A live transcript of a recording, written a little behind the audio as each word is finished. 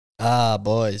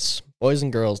Boys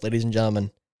and girls, ladies and gentlemen,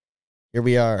 here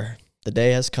we are. The day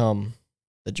has come.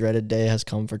 The dreaded day has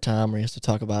come for Tom, where he has to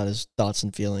talk about his thoughts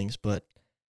and feelings, but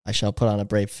I shall put on a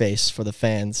brave face for the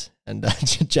fans. And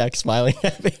Jack's smiling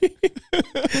at me.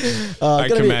 I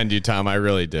commend you, Tom. I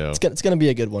really do. It's going to be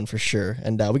a good one for sure.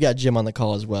 And we got Jim on the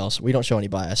call as well, so we don't show any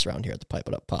bias around here at the Pipe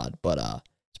It Up Pod. But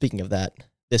speaking of that,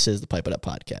 this is the Pipe It Up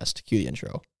Podcast. Cue the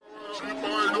intro.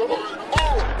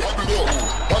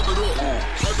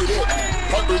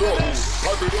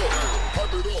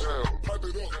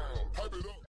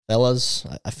 Fellas,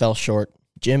 I fell short.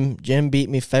 Jim beat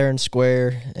me fair and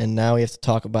square, and now we have to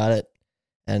talk about it.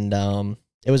 And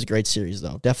it was a great series,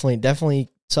 though. Definitely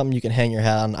something you can hang your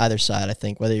hat on either side, I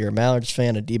think. Whether you're a Mallards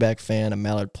fan, a D-back fan, a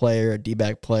Mallard player, a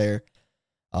D-back player,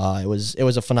 it was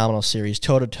a phenomenal series,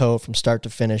 toe-to-toe from start to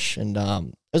finish. And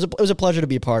it was a pleasure to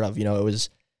be a part of. You know, it was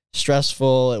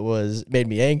stressful. It made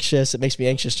me anxious. It makes me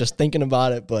anxious just thinking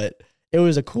about it, but it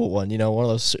was a cool one. You know, one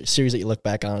of those series that you look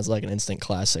back on is like an instant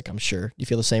classic, I'm sure. You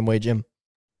feel the same way, Jim?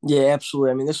 Yeah,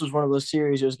 absolutely. I mean, this was one of those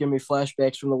series that was giving me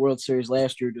flashbacks from the World Series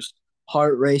last year, just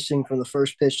heart racing from the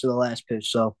first pitch to the last pitch.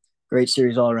 So great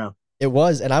series all around. It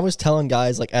was. And I was telling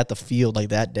guys like at the field like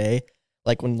that day,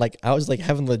 like when like I was like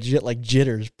having legit like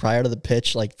jitters prior to the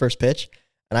pitch, like first pitch.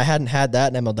 And I hadn't had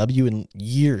that in MLW in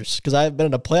years because I've been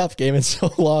in a playoff game in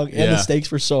so long and the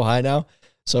stakes were so high now.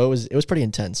 So it was pretty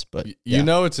intense. But you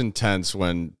know it's intense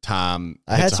when Tom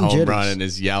hits a home run and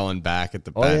is yelling back at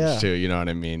the bench too. You know what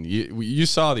I mean? You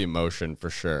saw the emotion for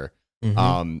sure.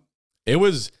 Mm-hmm. It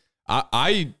was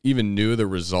I even knew the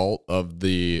result of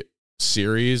the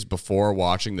series before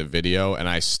watching the video, and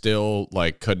I still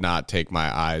like could not take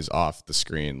my eyes off the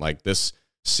screen. Like this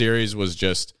series was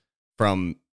just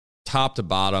from top to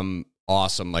bottom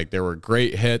awesome. Like there were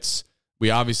great hits. We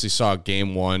obviously saw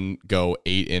game one go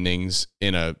 8 innings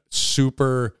in a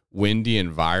super windy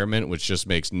environment, which just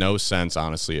makes no sense,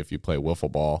 honestly, if you play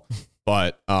wiffle ball.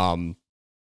 But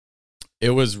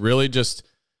it was really just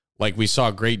like we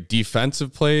saw great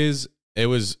defensive plays. It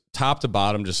was top to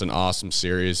bottom, just an awesome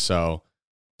series. So,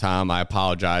 Tom, I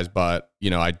apologize, but you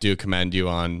know I do commend you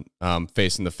on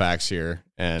facing the facts here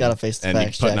and gotta face the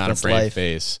facts, putting Jack, on a brave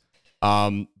face.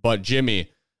 But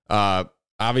Jimmy,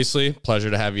 obviously, pleasure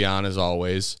to have you on as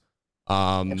always.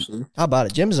 Absolutely. How about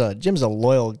it? Jim's a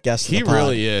loyal guest. He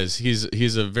really is.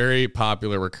 He's a very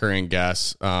popular recurring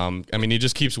guest. I mean, he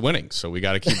just keeps winning, so we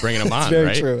got to keep bringing him on.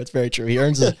 Very true. It's very true. He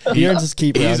earns his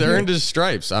keep. He's earned his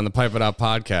stripes on the Pipe It Out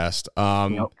podcast.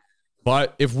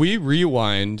 But if we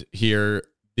rewind here,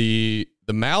 the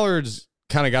Mallards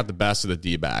kind of got the best of the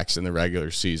D-backs in the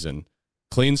regular season.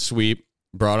 Clean sweep,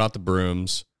 brought out the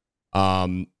brooms.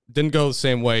 Didn't go the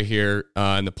same way here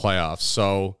in the playoffs.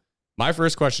 So my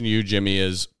first question to you, Jimmy,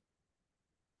 is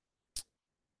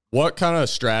what kind of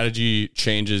strategy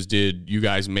changes did you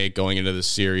guys make going into the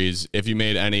series, if you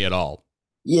made any at all?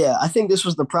 Yeah, I think this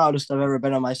was the proudest I've ever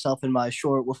been on myself in my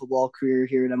short wiffle ball career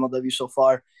here at MLW so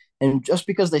far. And just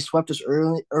because they swept us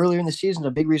earlier in the season is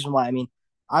a big reason why. I mean,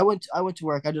 I went to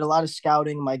work. I did a lot of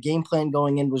scouting. My game plan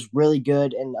going in was really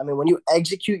good. And I mean, when you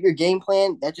execute your game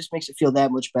plan, that just makes it feel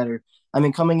that much better. I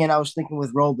mean, coming in, I was thinking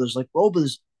with Robles, like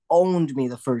Robles owned me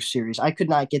the first series. I could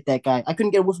not get that guy. I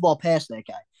couldn't get a wiffle ball past that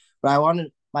guy. But I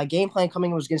wanted my game plan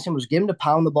coming was against him was get him to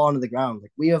pound the ball into the ground.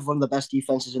 Like we have one of the best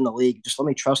defenses in the league. Just let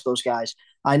me trust those guys.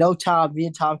 I know me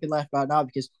and Tom can laugh about it now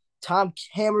because Tom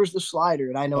hammers the slider,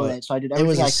 and I know that. So I did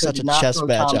everything I could. Such a chess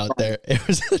match out there. It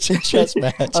was such a chess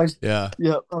match. I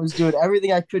was doing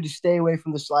everything I could to stay away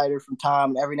from the slider from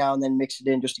Tom. Every now and then mix it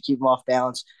in just to keep him off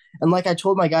balance. And like I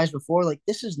told my guys before, like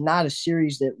this is not a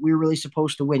series that we're really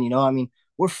supposed to win. You know, I mean,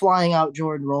 we're flying out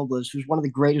Jordan Robles, who's one of the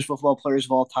greatest football players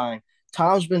of all time.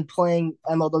 Tom's been playing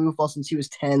MLW football since he was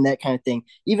 10, that kind of thing.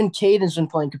 Even Caden's been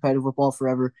playing competitive football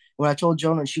forever. When I told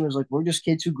Jonah, and she was like, we're just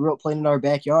kids who grew up playing in our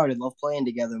backyard and love playing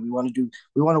together. We want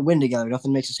to win together.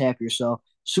 Nothing makes us happier. So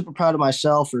super proud of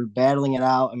myself for battling it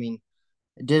out. I mean,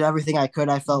 I did everything I could,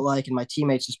 I felt like, and my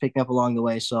teammates just picked me up along the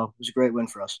way. So it was a great win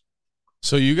for us.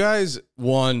 So you guys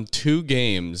won 2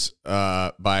 games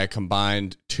by a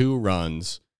combined 2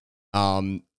 runs.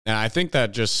 And I think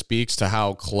that just speaks to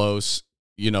how close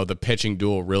the pitching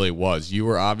duel really was. You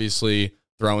were obviously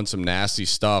throwing some nasty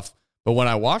stuff, but when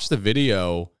I watched the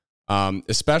video,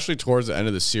 especially towards the end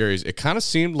of the series, it kind of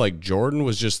seemed like Jordan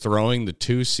was just throwing the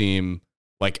 2-seam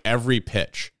like every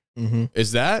pitch. Mm-hmm.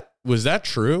 Was that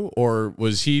true, or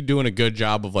was he doing a good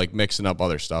job of like mixing up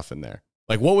other stuff in there?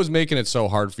 Like what was making it so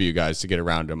hard for you guys to get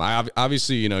around him? I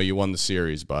obviously, you won the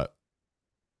series, but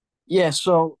yeah,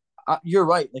 so you're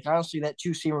right. Like, honestly, that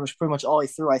 2-seamer was pretty much all he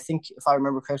threw. I think, if I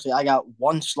remember correctly, I got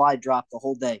 1 slide drop the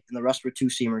whole day, and the rest were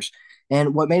 2-seamers.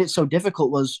 And what made it so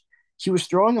difficult was he was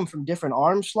throwing them from different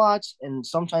arm slots, and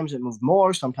sometimes it moved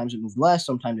more, sometimes it moved less,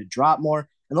 sometimes it dropped more.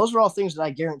 And those are all things that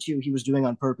I guarantee you he was doing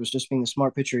on purpose, just being the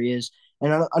smart pitcher he is.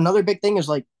 And another big thing is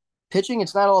like pitching,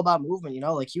 it's not all about movement,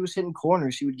 like he was hitting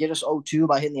corners. He would get us 0-2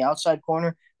 by hitting the outside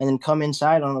corner and then come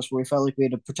inside on us where we felt like we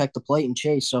had to protect the plate and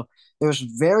chase. So there was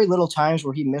very little times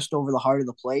where he missed over the heart of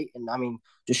the plate. And I mean,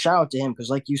 just shout out to him because,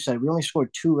 like you said, we only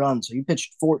scored 2 runs. So he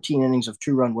pitched 14 innings of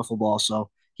 2-run wiffle ball. So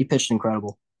he pitched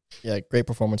incredible. Yeah, great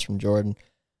performance from Jordan.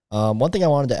 One thing I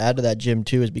wanted to add to that, Jim,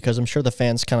 too, is because I'm sure the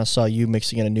fans kind of saw you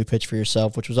mixing in a new pitch for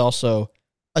yourself, which was also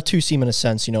a two-seam in a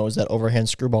sense, it was that overhand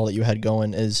screwball that you had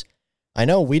going. Is I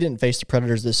know we didn't face the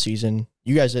Predators this season.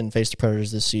 You guys didn't face the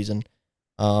Predators this season.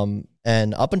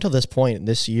 And up until this point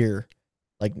this year,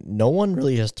 like no one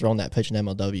really has thrown that pitch in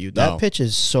MLW. That pitch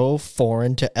is so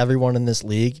foreign to everyone in this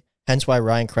league, hence why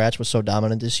Ryan Kratz was so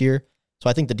dominant this year. So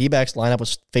I think the D-backs lineup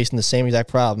was facing the same exact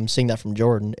problem, seeing that from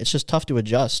Jordan. It's just tough to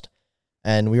adjust.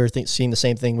 And we were seeing the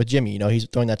same thing with Jimmy. He's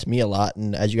throwing that to me a lot.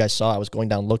 And as you guys saw, I was going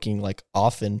down looking like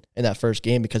often in that first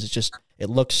game because it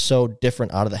looks so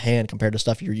different out of the hand compared to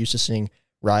stuff you're used to seeing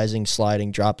rising,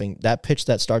 sliding, dropping. That pitch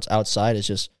that starts outside is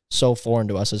just so foreign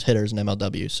to us as hitters in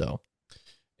MLW. So,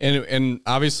 and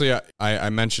obviously I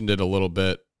mentioned it a little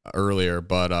bit earlier,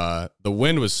 but the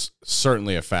wind was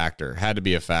certainly a factor, had to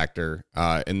be a factor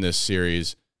in this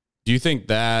series. Do you think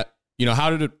that,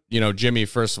 how did it, Jimmy,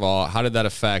 first of all, how did that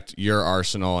affect your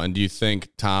arsenal? And do you think,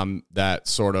 Tom, that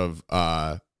sort of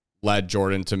led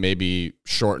Jordan to maybe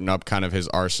shorten up kind of his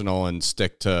arsenal and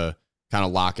stick to kind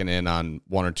of locking in on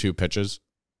 1 or 2 pitches?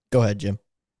 Go ahead, Jim.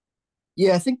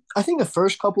 Yeah, I think the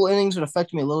first couple innings it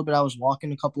affected me a little bit. I was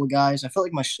walking a couple of guys. I felt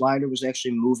like my slider was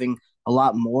actually moving a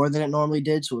lot more than it normally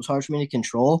did, so it was hard for me to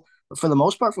control. But for the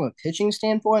most part, from a pitching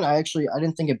standpoint, I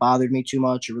didn't think it bothered me too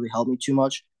much. It really helped me too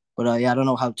much. But yeah, I don't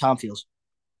know how Tom feels.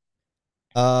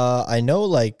 I know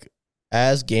like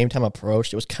as game time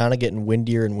approached, it was kind of getting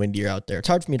windier and windier out there. It's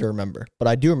hard for me to remember, but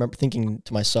I do remember thinking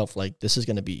to myself, like, this is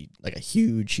going to be like a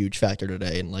huge, huge factor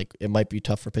today. And like, it might be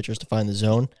tough for pitchers to find the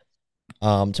zone.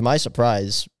 To my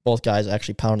surprise, both guys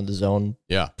actually pounded the zone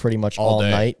pretty much all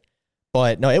night.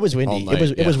 But no, it was windy.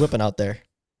 It was whipping out there.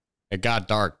 It got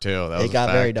dark too. It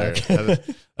got very dark.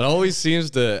 It always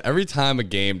seems to, every time a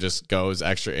game just goes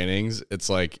extra innings, it's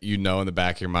like, in the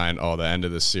back of your mind, the end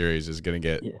of the series is going to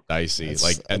get dicey.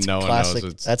 And no classic.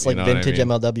 One knows. That's like vintage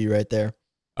MLW right there.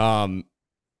 I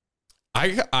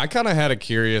kind of had a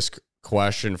curious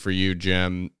question for you,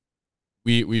 Jim.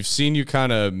 We've seen you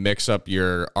kind of mix up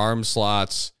your arm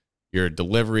slots, your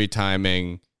delivery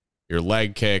timing, your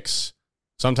leg kicks.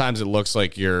 Sometimes it looks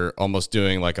like you're almost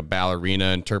doing like a ballerina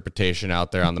interpretation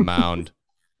out there on the mound.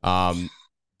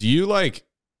 Do you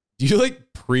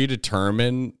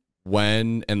predetermine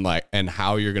when and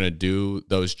how you're going to do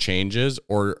those changes,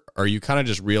 or are you kind of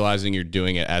just realizing you're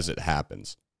doing it as it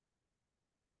happens?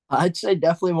 I'd say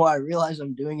definitely more. I realize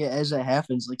I'm doing it as it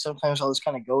happens. Like sometimes I'll just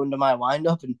kind of go into my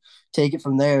windup and take it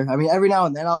from there. I mean, every now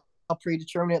and then I'll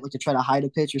predetermine it, like to try to hide a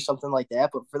pitch or something like that.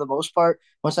 But for the most part,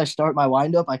 once I start my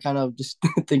windup, I kind of just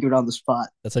think of it on the spot.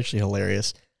 That's actually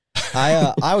hilarious.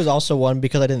 I was also one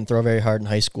because I didn't throw very hard in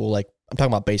high school. Like I'm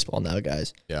talking about baseball now,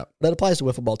 guys. Yeah, that applies to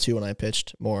wiffle ball too. When I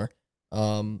pitched more,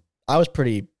 I was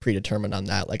pretty predetermined on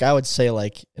that. Like I would say,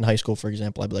 like in high school, for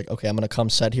example, I'd be like, okay, I'm gonna come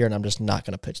set here, and I'm just not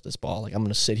gonna pitch this ball. Like I'm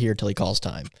gonna sit here till he calls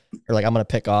time, or like I'm gonna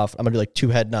pick off. I'm gonna do like 2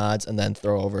 head nods and then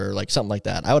throw over, like something like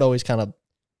that. I would always kind of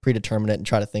predetermine it and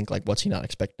try to think like, what's he not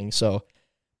expecting? So,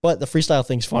 but the freestyle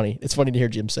thing's funny. It's funny to hear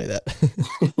Jim say that.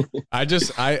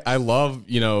 I love,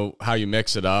 how you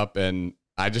mix it up, and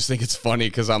I just think it's funny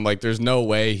because I'm like, there's no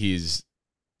way he's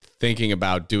thinking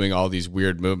about doing all these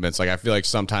weird movements. Like I feel like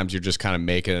sometimes you're just kind of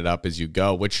making it up as you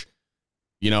go, which,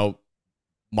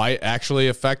 might actually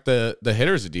affect the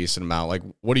hitters a decent amount. Like,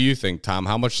 what do you think, Tom?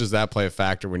 How much does that play a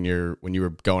factor when you were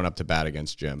going up to bat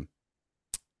against Jim?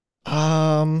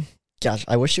 Gosh,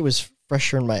 I wish it was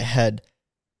fresher in my head.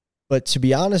 But to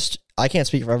be honest, I can't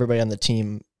speak for everybody on the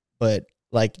team, but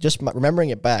like just remembering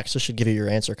it back, so should give you your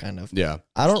answer kind of. Yeah.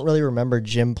 I don't really remember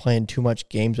Jim playing too much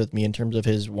games with me in terms of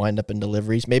his windup and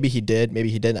deliveries. Maybe he did,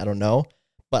 maybe he didn't, I don't know.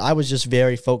 But I was just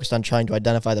very focused on trying to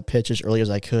identify the pitch as early as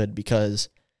I could because,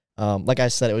 like I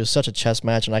said, it was such a chess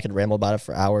match and I could ramble about it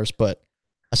for hours. But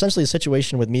essentially the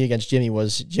situation with me against Jimmy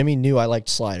was Jimmy knew I liked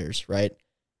sliders, right?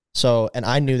 So, and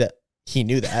I knew that he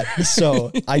knew that.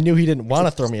 So I knew he didn't want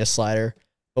to throw me a slider.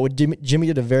 But what Jimmy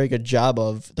did a very good job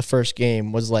of the first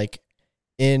game was like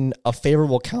in a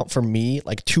favorable count for me,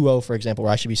 like 2-0, for example,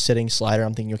 where I should be sitting slider.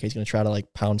 I'm thinking, okay, he's going to try to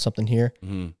like pound something here.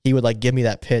 Mm-hmm. He would like give me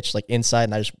that pitch like inside,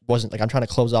 and I just wasn't like, I'm trying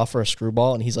to close off for a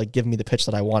screwball, and he's like giving me the pitch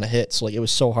that I want to hit. So like it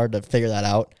was so hard to figure that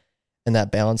out, and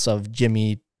that balance of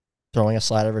Jimmy throwing a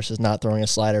slider versus not throwing a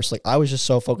slider. So like I was just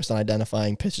so focused on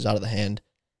identifying pitches out of the hand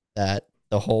that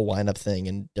the whole windup thing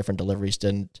and different deliveries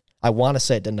didn't. I want to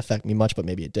say it didn't affect me much, but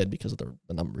maybe it did because of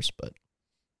the numbers. But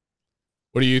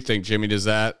what do you think, Jimmy?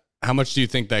 How much do you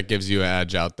think that gives you an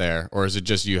edge out there, or is it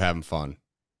just you having fun?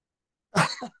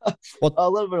 Well, a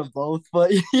little bit of both,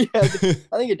 but yeah, I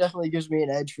think it definitely gives me an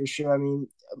edge for sure. I mean,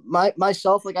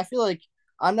 myself, like I feel like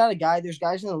I'm not a guy. There's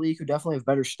guys in the league who definitely have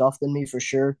better stuff than me for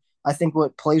sure. I think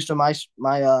what plays to my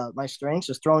strengths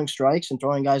is throwing strikes and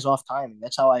throwing guys off timing.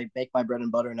 That's how I make my bread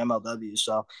and butter in MLW.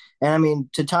 So, and I mean,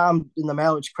 to Tom in the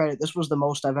Mallards' credit, this was the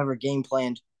most I've ever game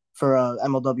planned for a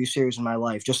MLW series in my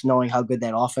life. Just knowing how good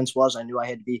that offense was, I knew I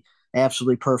had to be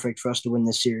absolutely perfect for us to win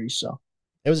this series. So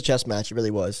it was a chess match. It really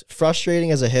was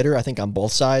frustrating as a hitter, I think, on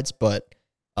both sides, but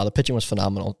the pitching was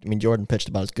phenomenal. I mean, Jordan pitched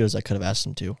about as good as I could have asked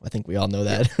him to. I think we all know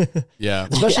that. Yeah.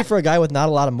 Especially for a guy with not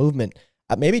a lot of movement.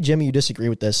 Maybe, Jimmy, you disagree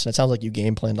with this. It sounds like you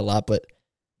game planned a lot, but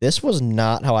this was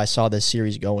not how I saw this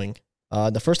series going.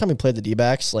 The first time we played the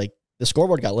D-backs, like, the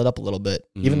scoreboard got lit up a little bit.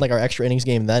 Mm-hmm. Even, like, our extra innings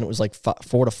game then, it was, like,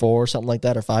 4-4 or something like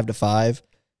that, or 5-5.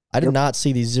 I did not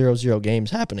see these 0-0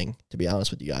 games happening, to be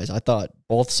honest with you guys. I thought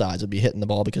both sides would be hitting the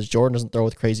ball because Jordan doesn't throw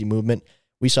with crazy movement.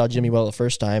 We saw Jimmy well the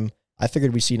first time. I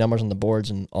figured we'd see numbers on the boards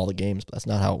in all the games, but that's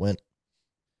not how it went.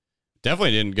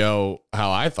 Definitely didn't go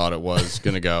how I thought it was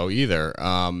going to go either.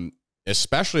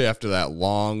 Especially after that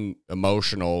long,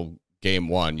 emotional game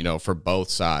one, for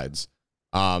both sides.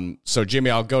 So,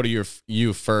 Jimmy, I'll go to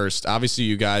you first. Obviously,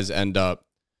 you guys end up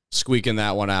squeaking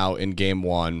that one out in game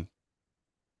one.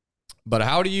 But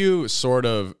how do you sort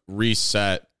of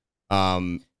reset how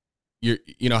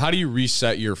do you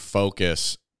reset your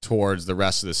focus towards the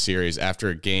rest of the series after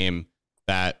a game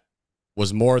that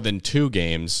was more than 2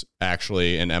 games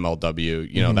actually in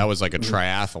MLW? That was like a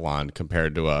triathlon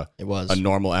compared to a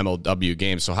normal MLW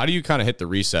game. So how do you kind of hit the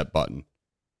reset button?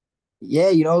 Yeah,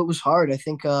 it was hard. I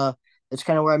think it's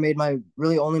kind of where I made my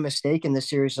really only mistake in this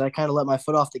series. I kind of let my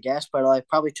foot off the gas pedal. I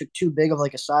probably took too big of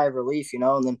like a sigh of relief, and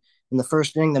then in the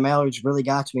first inning, the Mallards really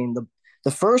got to me. And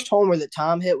the first homer that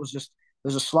Tom hit was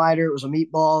a slider. It was a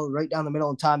meatball right down the middle,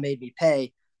 and Tom made me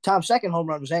pay. Tom's second home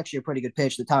run was actually a pretty good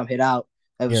pitch that Tom hit out.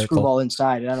 It was screwball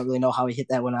inside, and I don't really know how he hit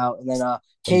that one out. And then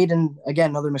Caden,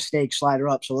 again, another mistake, slider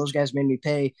up. So those guys made me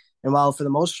pay. And while for the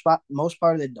most part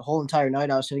of the whole entire night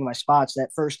I was hitting my spots,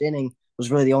 that first inning was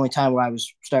really the only time where I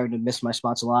was starting to miss my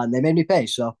spots a lot, and they made me pay.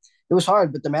 So it was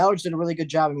hard, but the Mallards did a really good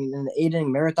job. I mean, in the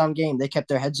 8-inning marathon game, they kept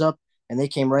their heads up, and they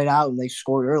came right out, and they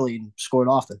scored early and scored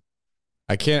often.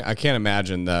 I can't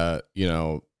imagine the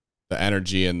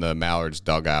energy in the Mallards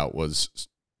dugout was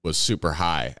super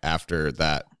high after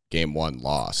that game one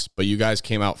loss, but you guys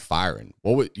came out firing.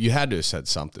 You had to have said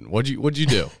something. What'd you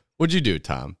do? What'd you do,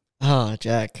 Tom? Oh,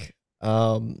 Jack.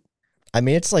 I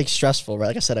mean, it's like stressful, right?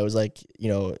 Like I said, it was like,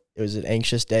 it was an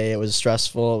anxious day. It was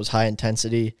stressful. It was high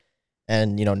intensity.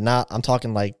 And, I'm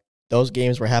talking like those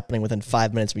games were happening within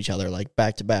 5 minutes of each other, like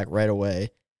back to back right away.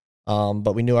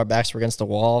 But we knew our backs were against the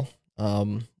wall.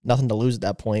 Nothing to lose at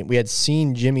that point. We had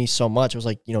seen Jimmy so much. It was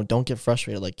like, don't get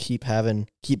frustrated. Like keep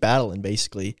battling,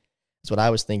 basically. That's what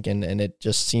I was thinking. And it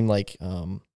just seemed like,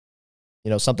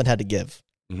 something had to give.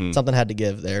 Mm-hmm. Something had to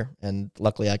give there. And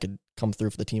luckily I could come through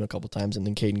for the team a couple times, and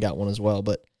then Caden got one as well.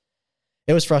 But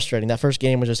it was frustrating. That first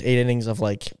game was just 8 innings of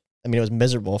it was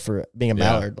miserable for being a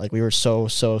Mallard. Like we were so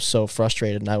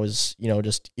frustrated, and I was,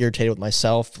 just irritated with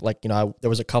myself. There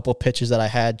was a couple pitches that I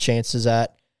had chances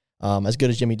at. As good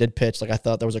as Jimmy did pitch, like I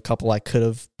thought there was a couple I could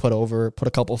have put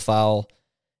a couple foul,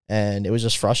 and it was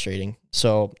just frustrating.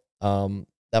 So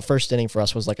that first inning for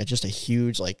us was just a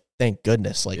huge, thank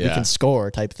goodness, we can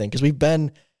score type thing. Because we've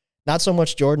been not so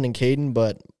much Jordan and Caden,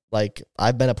 but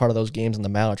I've been a part of those games in the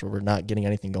Mallards where we're not getting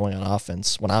anything going on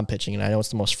offense when I'm pitching, and I know it's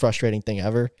the most frustrating thing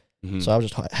ever. Mm-hmm. So I was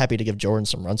just happy to give Jordan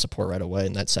some run support right away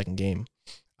in that second game.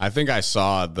 I think I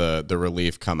saw the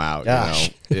relief come out.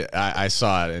 Gosh. I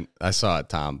saw it. I saw it,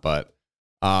 Tom. But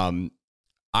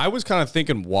I was kind of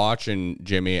thinking, watching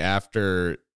Jimmy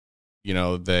after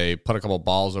they put a couple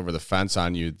balls over the fence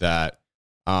on you, that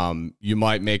you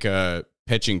might make a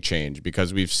pitching change,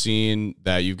 because we've seen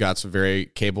that you've got some very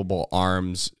capable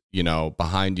arms,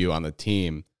 behind you on the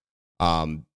team.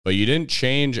 But you didn't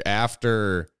change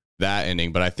after that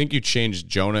inning. But I think you changed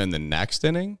Jonah in the next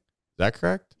inning. Is that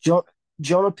correct?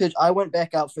 Jonah pitched. I went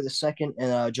back out for the second,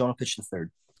 and Jonah pitched the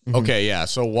third. Mm-hmm. Okay, yeah.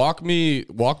 So walk me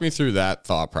through that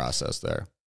thought process there.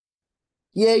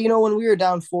 Yeah, when we were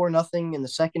down 4-0 in the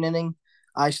second inning,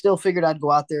 I still figured I'd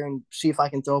go out there and see if I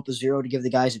can throw up a 0 to give the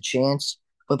guys a chance.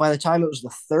 But by the time it was the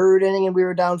third inning and we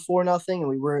were down 4-0 and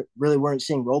we weren't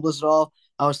seeing Robles at all,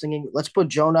 I was thinking, let's put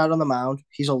Jonah out on the mound.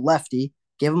 He's a lefty.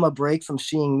 Give them a break from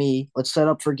seeing me. Let's set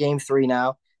up for game 3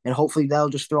 now. And hopefully that'll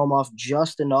just throw them off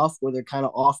just enough where they're kind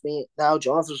of off me. Now,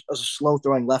 Jonas is a slow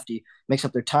throwing lefty, mix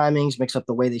up their timings, mix up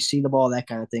the way they see the ball, that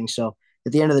kind of thing. So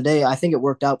at the end of the day, I think it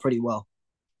worked out pretty well.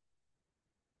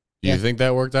 Do you think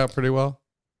that worked out pretty well?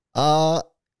 I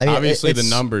mean, obviously the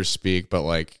numbers speak, but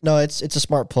like, no, it's a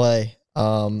smart play.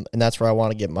 And that's where I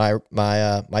want to get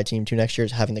my team to next year,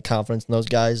 is having the confidence in those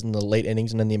guys in the late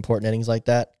innings and in the important innings like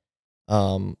that.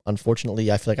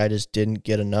 Unfortunately, I feel like I just didn't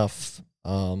get enough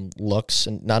looks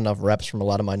and not enough reps from a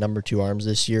lot of my number 2 arms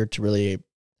this year to really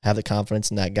have the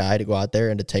confidence in that guy to go out there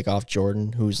and to take off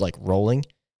Jordan, who's like rolling.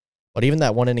 But even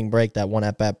that 1 inning break, that 1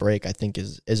 at-bat break, I think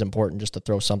is important, just to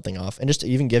throw something off and just to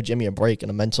even give Jimmy a break and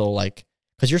a mental, like,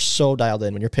 because you're so dialed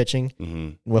in when you're pitching.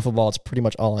 In wiffle ball, it's pretty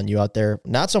much all on you out there.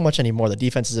 Not so much anymore. The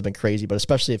defenses have been crazy, but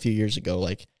especially a few years ago,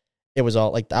 like, it was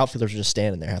all like the outfielders were just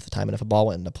standing there half the time, and if a ball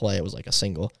went into play, it was like a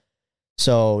single.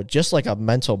 So just like a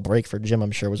mental break for Jim,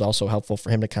 I'm sure, was also helpful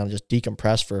for him to kind of just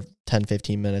decompress for 10,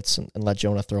 15 minutes and let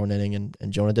Jonah throw an inning,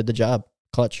 and Jonah did the job.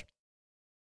 Clutch.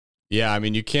 Yeah, I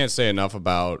mean, you can't say enough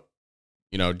about,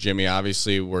 Jimmy.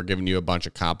 Obviously, we're giving you a bunch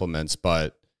of compliments,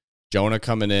 but Jonah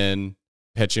coming in,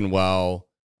 pitching well,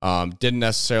 didn't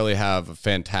necessarily have a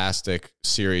fantastic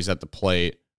series at the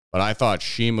plate, but I thought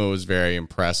Shima was very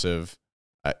impressive,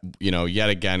 yet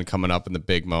again coming up in the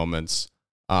big moments.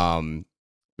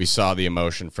 We saw the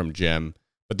emotion from Jim,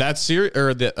 but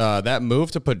that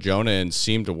move to put Jonah in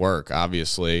seemed to work,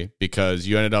 obviously, because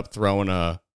you ended up throwing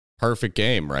a perfect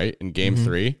game, right? In game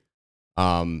 3.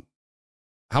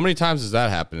 How many times has that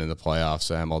happened in the playoffs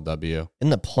at MLW? In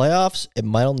the playoffs, it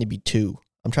might only be 2.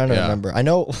 I'm trying to remember. I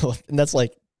know, and that's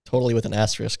like totally with an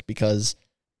asterisk, because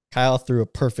Kyle threw a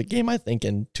perfect game, I think,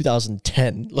 in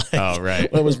 2010. Like, oh,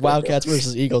 right. When it was Wildcats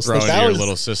versus Eagles. Throwing like, your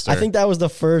little sister. I think that was the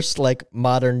first like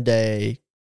modern day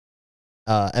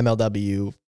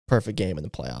MLW perfect game in the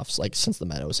playoffs, like since the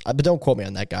Meadows. But don't quote me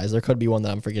on that, guys. There could be one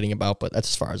that I'm forgetting about, but that's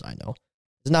as far as I know.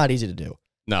 It's not easy to do.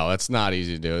 No, that's not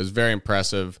easy to do. It was very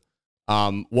impressive.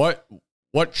 What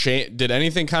did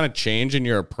anything kind of change in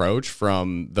your approach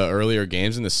from the earlier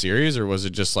games in the series, or was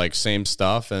it just like same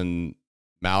stuff and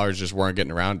Mallards just weren't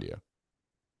getting around to you?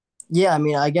 Yeah, I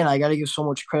mean, again, I got to give so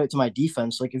much credit to my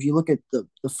defense. Like, if you look at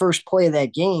the first play of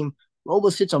that game,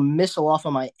 Robles hits a missile off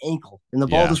of my ankle, and the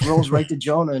ball just rolls right to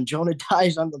Jonah, and Jonah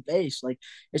dies on the base. Like,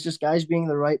 it's just guys being in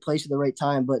the right place at the right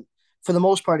time. But for the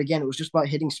most part, again, it was just about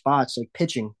hitting spots, like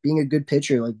pitching, being a good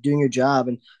pitcher, like doing your job.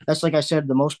 And that's, like I said,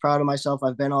 the most proud of myself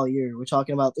I've been all year. We're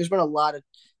talking about, there's been a lot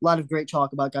of great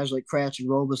talk about guys like Kratch and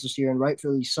Robles this year, and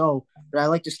rightfully so. But I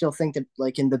like to still think that,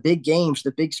 like, in the big games,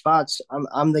 the big spots,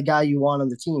 I'm the guy you want on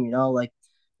the team, like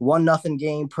 1-0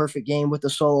 game, perfect game with the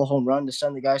solo home run to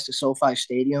send the guys to SoFi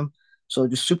Stadium. So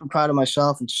just super proud of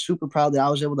myself, and super proud that I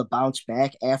was able to bounce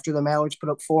back after the Mallards put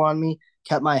up 4 on me,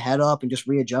 kept my head up, and just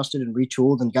readjusted and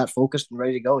retooled and got focused and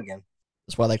ready to go again.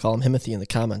 That's why they call him Himothy in the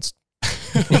comments.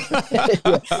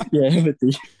 yeah,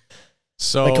 Himothy.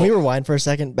 So can we rewind for a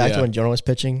second back to when Jonah was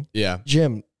pitching? Yeah.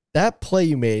 Jim, that play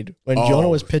you made when Jonah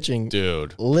was pitching,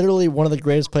 dude, literally one of the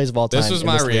greatest plays of all time. This was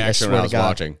my reaction when I was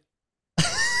watching.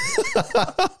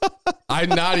 I'm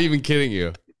not even kidding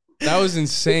you. That was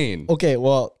insane. Okay,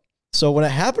 well, so when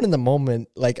it happened in the moment,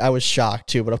 like, I was shocked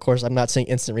too, but of course I'm not seeing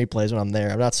instant replays when I'm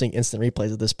there. I'm not seeing instant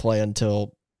replays of this play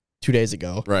until 2 days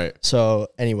ago. Right. So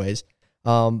anyways,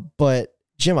 but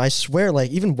Jim, I swear, like,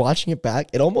 even watching it back,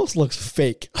 it almost looks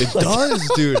fake. It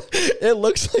does, dude. It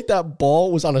looks like that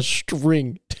ball was on a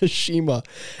string to Shima.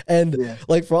 And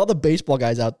like, for all the baseball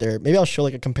guys out there, maybe I'll show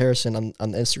like a comparison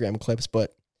on the Instagram clips,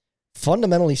 but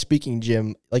fundamentally speaking,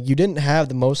 Jim, like, you didn't have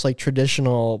the most like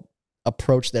traditional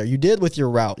approach there. You did with your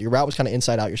route. Your route was kind of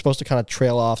inside out. You're supposed to kind of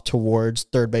trail off towards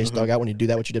third base dugout when you do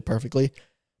that, which you did perfectly.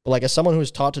 But like, as someone who was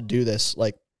taught to do this,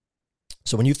 like,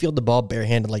 so when you field the ball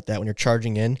barehanded like that, when you're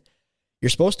charging in, you're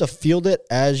supposed to field it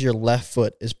as your left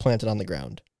foot is planted on the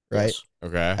ground, right? Yes.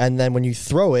 Okay. And then when you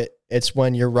throw it, it's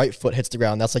when your right foot hits the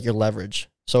ground. That's like your leverage.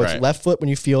 So it's left foot when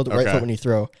you field, right foot when you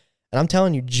throw. And I'm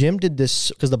telling you, Jim did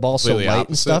this because the ball's so light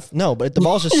and stuff. No, but the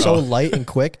ball's just so light and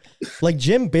quick. Like,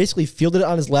 Jim basically fielded it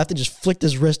on his left and just flicked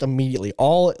his wrist immediately,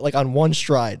 all like on one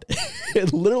stride.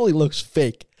 It literally looks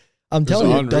fake. I'm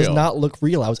telling you, it does not look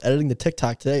real. I was editing the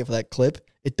TikTok today for that clip.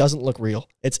 It doesn't look real.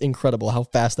 It's incredible how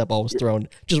fast that ball was thrown.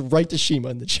 Just right to Shima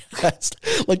in the chest.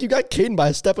 Like, you got Caden by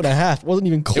a step and a half. It wasn't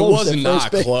even close. It was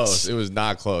not close. It was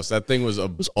not close. That thing was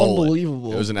bullet.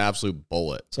 Unbelievable. It was an absolute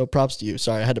bullet. So props to you.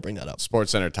 Sorry, I had to bring that up.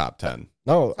 SportsCenter top 10.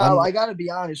 No, I got to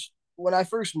be honest. When I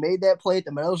first made that play at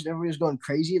the Meadows and everybody was going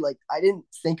crazy, like, I didn't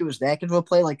think it was that good of a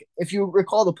play. Like, if you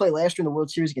recall the play last year in the World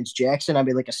Series against Jackson, I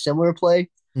made like a similar play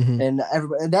and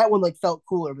everybody, and that one like felt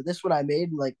cooler. But this one I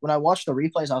made, like when I watched the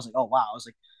replays, I was like, oh wow, I was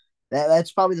like,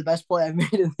 that's probably the best play I've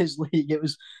made in this league. It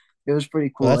was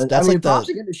pretty cool. Well, that's like props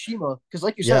again to Shima, because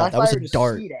like you said, I fired a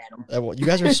dart seed at him. You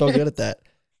guys are so good at that.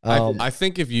 I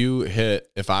think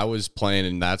if I was playing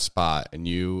in that spot and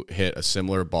you hit a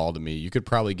similar ball to me, you could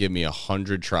probably give me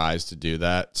 100 tries to do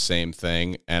that same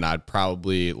thing, and I'd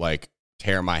probably like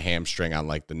tear my hamstring on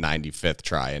like the 95th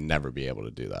try and never be able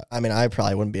to do that. I mean, I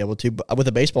probably wouldn't be able to, but with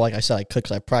a baseball, like I said, I could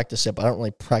because I practice it, but I don't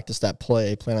really practice that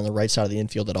playing on the right side of the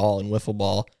infield at all in wiffle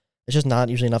ball. It's just not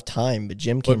usually enough time. But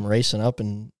Jim came racing up,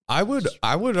 and I would.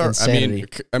 I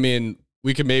mean,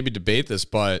 we could maybe debate this,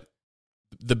 but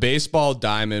the baseball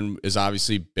diamond is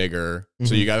obviously bigger,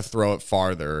 so you got to throw it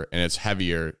farther and it's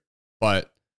heavier.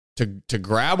 But to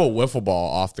grab a wiffle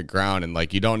ball off the ground and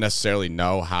like you don't necessarily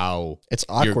know how it's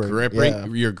awkward.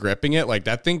 You're gripping it, like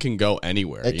that thing can go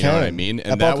anywhere. It you can. know what I mean?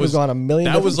 And that was gone a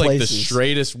million. That was like places. The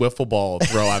straightest wiffle ball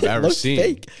throw I've ever seen.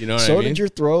 Fake. You know what I mean? So did your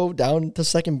throw down to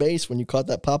second base when you caught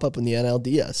that pop up in the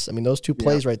NLDS. I mean, those two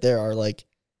plays right there are like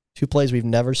two plays we've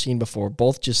never seen before.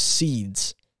 Both just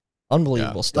seeds.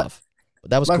 Unbelievable stuff.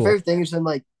 But that was my cool. favorite thing is in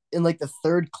the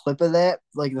third clip of that,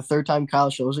 like the third time Kyle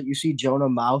shows it, you see Jonah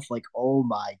mouth like, oh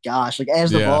my gosh, like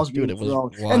as the ball's being thrown.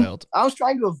 Wild. And I was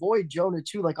trying to avoid Jonah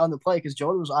too, like on the play, because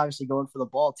Jonah was obviously going for the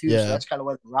ball too. So that's kind of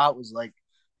what the route was like.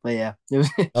 But yeah, it was.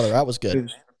 Oh, the route was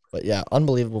good. But yeah,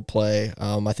 unbelievable play.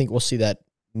 I think we'll see that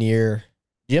near.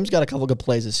 Jim's got a couple good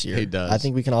plays this year. He does. I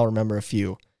think we can all remember a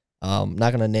few. Not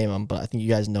gonna name them, but I think you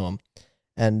guys know them.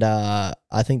 And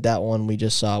I think that one we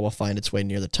just saw will find its way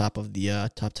near the top of the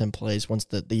top 10 plays once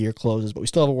the year closes. But we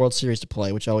still have a World Series to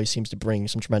play, which always seems to bring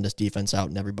some tremendous defense out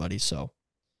in everybody. So,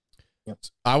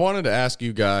 I wanted to ask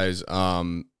you guys,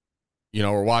 we're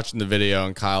watching the video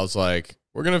and Kyle's like,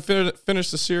 we're going to finish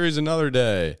the series another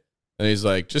day. And he's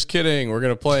like, just kidding. We're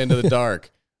going to play into the dark.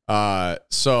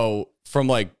 So from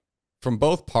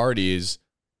both parties,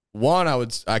 one,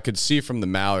 I could see from the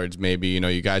Mallards, maybe,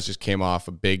 you guys just came off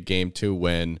a big Game 2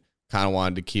 win, kind of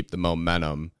wanted to keep the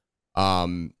momentum.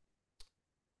 But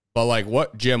like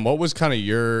Jim, what was kind of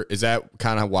is that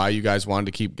kind of why you guys wanted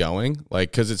to keep going?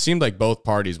 Like, cause it seemed like both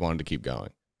parties wanted to keep going.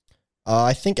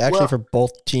 I think actually for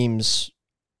both teams,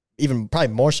 even probably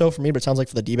more so for me, but it sounds like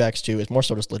for the D-backs too, it's more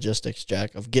so just logistics,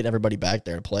 Jack, of getting everybody back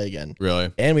there to play again.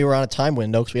 Really? And we were on a time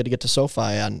window because we had to get to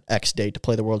SoFi on X date to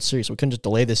play the World Series. So we couldn't just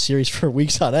delay this series for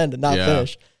weeks on end and not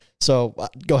finish. So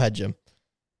go ahead, Jim.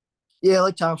 Yeah,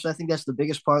 like Tom said, I think that's the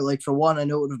biggest part. Like for one, I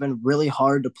know it would have been really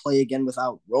hard to play again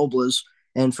without Robles.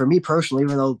 And for me personally,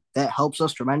 even though that helps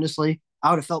us tremendously, I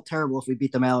would have felt terrible if we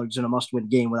beat the Mallards in a must-win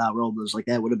game without Robles. Like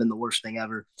that would have been the worst thing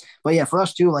ever. But yeah, for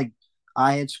us too, like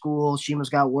I had school, Shima's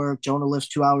got work, Jonah lives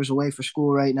 2 hours away for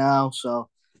school right now. So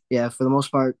yeah, for the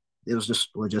most part, it was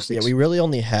just logistics. Yeah, we really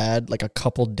only had like a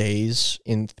couple days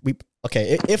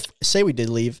if say we did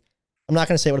leave, I'm not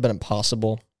going to say it would have been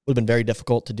impossible. It would have been very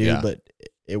difficult to do, but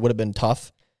it would have been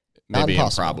tough. Maybe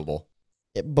improbable.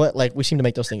 But like we seem to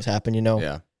make those things happen,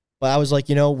 Yeah. But I was like,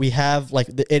 we have like,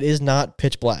 it is not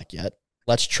pitch black yet.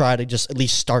 Let's try to just at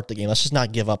least start the game. Let's just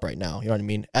not give up right now. You know what I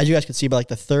mean? As you guys could see by like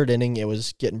the third inning, it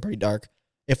was getting pretty dark.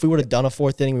 If we would have done a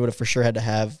fourth inning, we would have for sure had to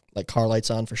have like car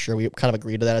lights on for sure. We kind of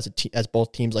agreed to that as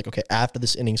both teams. Like, okay, after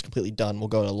this inning's completely done, we'll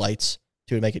go to lights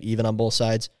to make it even on both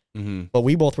sides. Mm-hmm. But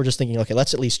we both were just thinking, okay,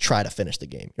 let's at least try to finish the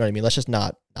game. You know what I mean? Let's just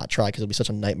not try because it'll be such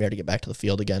a nightmare to get back to the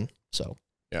field again. So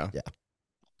yeah.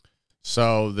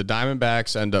 So the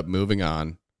Diamondbacks end up moving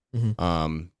on,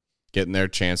 getting their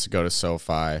chance to go to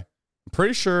SoFi. I'm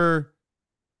pretty sure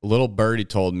Little Birdie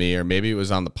told me, or maybe it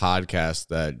was on the podcast,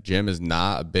 that Jim is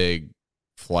not a big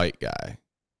flight guy,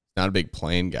 not a big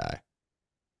plane guy.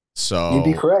 So you'd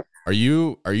be correct. Are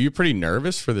you pretty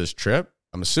nervous for this trip?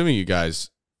 I'm assuming you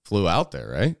guys flew out there,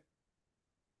 right?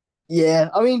 Yeah,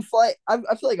 I mean, flight. I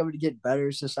feel like I'm gonna get better.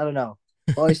 It's just I don't know.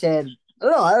 Always had. I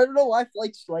don't know why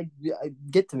flights like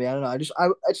get to me. I don't know.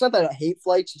 It's not that I hate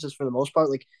flights. It's just for the most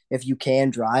part, like if you can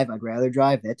drive, I'd rather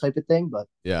drive, that type of thing. But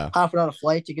hopping on a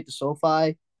flight to get to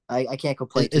SoFi, I can't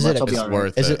complain. Is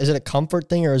it a comfort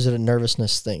thing or is it a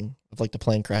nervousness thing of like the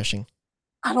plane crashing?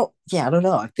 I don't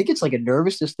know. I think it's like a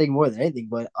nervousness thing more than anything.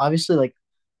 But obviously, like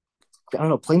I don't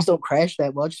know, planes don't crash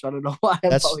that much, so I don't know why.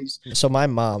 So my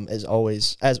mom is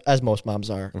always, as most moms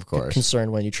are, of course,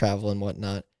 concerned when you travel and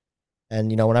whatnot. And,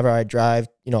 whenever I drive,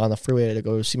 on the freeway to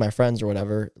go see my friends or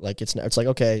whatever, like, it's like,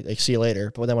 okay, like, see you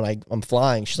later. But then when I'm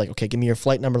flying, she's like, okay, give me your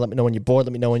flight number. Let me know when you're bored.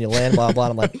 Let me know when you land, blah, blah.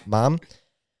 And I'm like, Mom,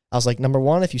 I was like, number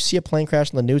one, if you see a plane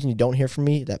crash on the news and you don't hear from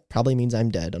me, that probably means I'm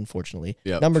dead, unfortunately.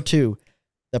 Yep. Number two,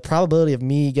 the probability of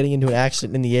me getting into an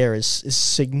accident in the air is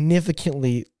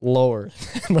significantly lower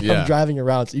when I'm driving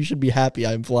around. So you should be happy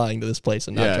I'm flying to this place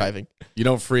and not driving. You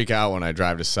don't freak out when I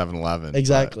drive to 7-Eleven.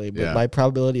 Exactly. But my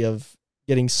probability of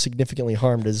getting significantly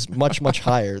harmed is much, much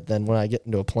higher than when I get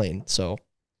into a plane. So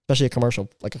especially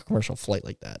a commercial flight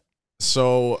like that.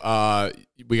 So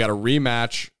we got a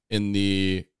rematch in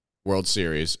the World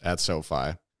Series at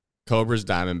SoFi. Cobras,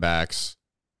 Diamondbacks.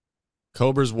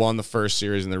 Cobras won the first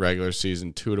series in the regular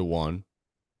season 2-1.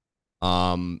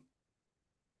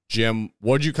 Jim,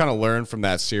 what did you kind of learn from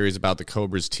that series about the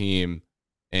Cobras team?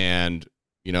 And,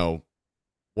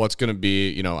 what's going to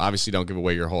be, obviously don't give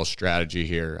away your whole strategy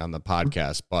here on the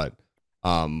podcast, but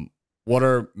what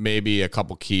are maybe a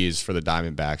couple keys for the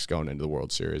Diamondbacks going into the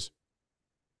World Series?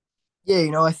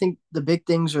 Yeah, I think the big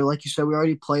things are, like you said, we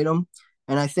already played them.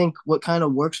 And I think what kind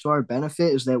of works to our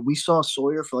benefit is that we saw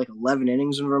Sawyer for like 11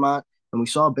 innings in Vermont, and we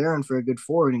saw Barron for a good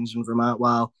 4 innings in Vermont,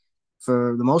 while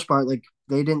for the most part, like,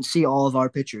 they didn't see all of our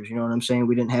pitchers. You know what I'm saying?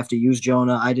 We didn't have to use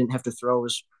Jonah. I didn't have to throw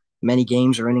as many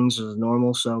games or innings as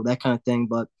normal, so that kind of thing.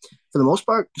 But for the most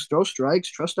part, just throw strikes,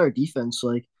 trust our defense.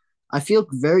 Like, I feel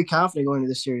very confident going into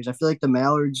this series. I feel like the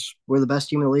Mallards were the best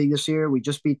team in the league this year. We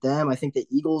just beat them. I think the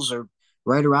Eagles are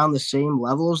right around the same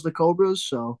level as the Cobras.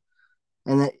 So,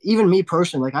 and even me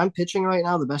personally, like, I'm pitching right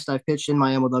now the best I've pitched in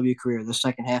my MLW career, the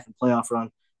second half and playoff run.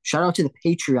 Shout out to the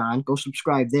Patreon. Go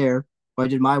subscribe there. I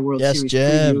did my World Series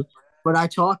preview. But I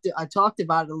talked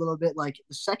about it a little bit, like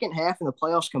the second half and the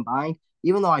playoffs combined.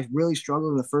 Even though I really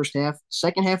struggled in the first half,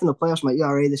 second half in the playoffs, my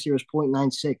ERA this year is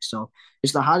 0.96. So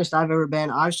it's the hottest I've ever been.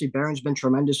 Obviously, Barron's been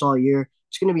tremendous all year.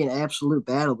 It's going to be an absolute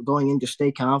battle. But going in, just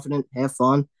stay confident, have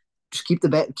fun, just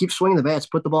keep swinging the bats,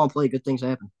 put the ball in play. Good things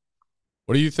happen.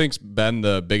 What do you think's been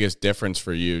the biggest difference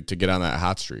for you to get on that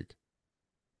hot streak?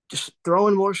 Just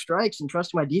throwing more strikes and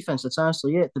trusting my defense. That's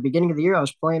honestly it. At the beginning of the year, I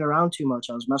was playing around too much.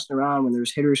 I was messing around when there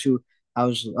was hitters who I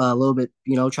was a little bit,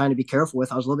 trying to be careful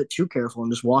with. I was a little bit too careful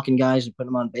and just walking guys and putting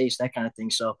them on base, that kind of thing.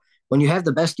 So when you have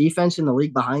the best defense in the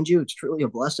league behind you, it's truly a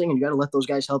blessing, and you got to let those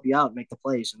guys help you out and make the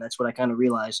plays. And that's what I kind of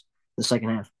realized in the second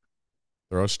half.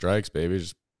 Throw strikes, baby.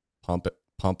 Just pump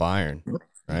iron.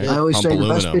 Right? I always say the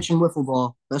best pitch in wiffle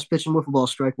ball,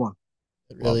 strike one.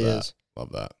 It really is.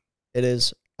 Love that. It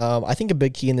is. I think a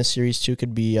big key in this series too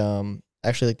could be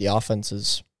actually like the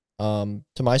offenses. To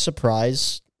my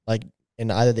surprise, like in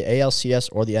either the ALCS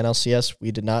or the NLCS,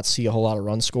 we did not see a whole lot of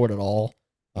runs scored at all.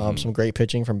 Some great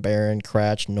pitching from Barron,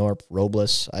 Kratch, Norp,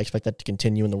 Robles. I expect that to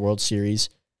continue in the World Series.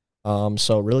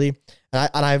 So really, and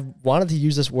I wanted to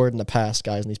use this word in the past,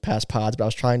 guys, in these past pods, but I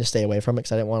was trying to stay away from it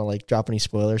because I didn't want to like drop any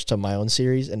spoilers to my own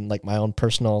series and like my own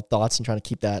personal thoughts, and trying to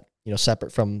keep that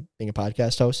separate from being a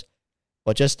podcast host.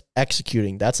 But just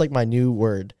executing, that's like my new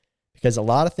word, because a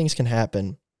lot of things can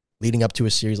happen leading up to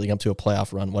a series, leading up to a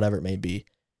playoff run, whatever it may be.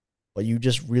 But you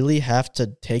just really have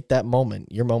to take that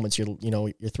moment, your moments, your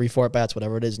 3-4 at bats,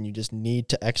 whatever it is, and you just need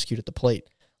to execute at the plate.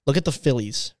 Look at the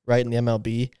Phillies, right, in the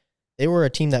MLB. They were a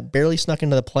team that barely snuck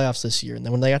into the playoffs this year, and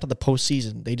then when they got to the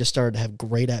postseason, they just started to have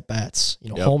great at bats,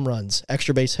 home runs,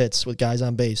 extra base hits with guys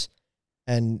on base,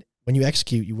 and when you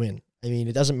execute, you win. I mean,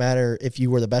 it doesn't matter if you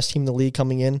were the best team in the league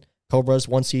coming in, Cobras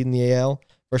 1 seed in the AL,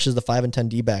 versus the 5-10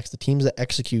 D-backs. The teams that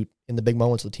execute in the big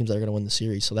moments are the teams that are going to win the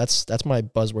series. So that's my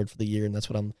buzzword for the year, and that's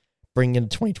what I'm bringing into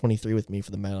 2023 with me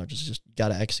for the Mallards. It's just got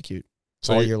to execute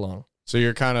all year long. So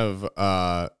you're kind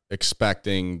of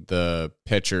expecting the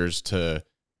pitchers to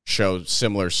show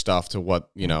similar stuff to what,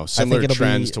 similar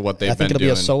trends to what they've been doing. I think it'll be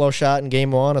a solo shot in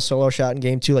game 1, a solo shot in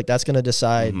game 2. Like, that's going to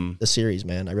decide the series,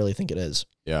 man. I really think it is.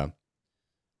 Yeah.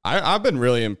 I've been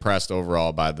really impressed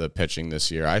overall by the pitching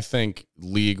this year. I think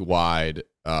league-wide,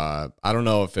 I don't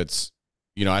know if it's,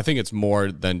 I think it's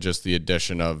more than just the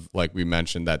addition of, like we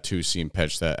mentioned, that 2-seam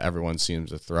pitch that everyone seems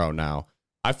to throw now.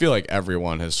 I feel like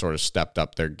everyone has sort of stepped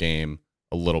up their game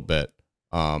a little bit,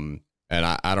 and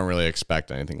I don't really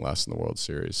expect anything less in the World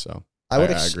Series. So I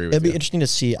agree with you. It'd be interesting to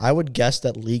see. I would guess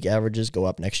that league averages go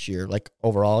up next year, like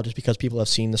overall, just because people have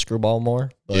seen the screwball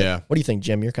more. But yeah. What do you think,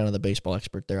 Jim? You're kind of the baseball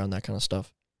expert there on that kind of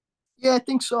stuff. Yeah, I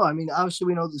think so. I mean, obviously,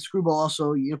 we know the screwball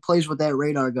also plays with that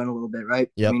radar gun a little bit,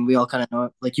 right? Yep. I mean, we all kind of know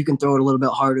it. Like, you can throw it a little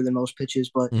bit harder than most pitches,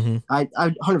 but I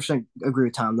 100% agree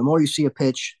with Tom. The more you see a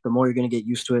pitch, the more you're going to get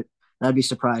used to it. And I'd be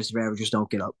surprised if averages don't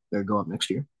get up or go up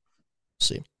next year.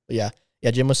 See. But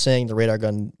yeah, Jim was saying the radar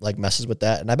gun, like, messes with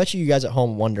that. And I bet you guys at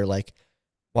home wonder, like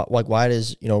why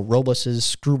does, Robles'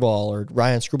 screwball or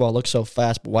Ryan's screwball look so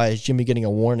fast, but why is Jimmy getting a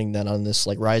warning then on this,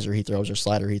 like, riser he throws or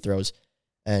slider he throws?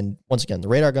 And once again, the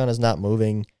radar gun is not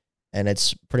moving, and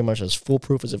it's pretty much as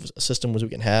foolproof as a system as we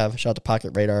can have. Shout out to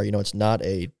Pocket Radar. It's not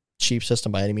a cheap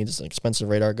system by any means. It's an expensive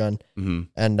radar gun. Mm-hmm.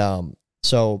 And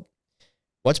so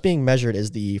what's being measured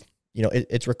is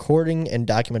it's recording and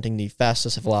documenting the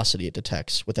fastest velocity it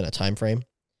detects within a time frame.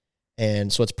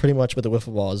 And so it's pretty much with the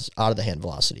wiffle ball is out of the hand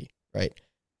velocity, right?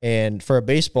 And for a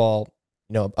baseball,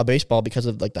 because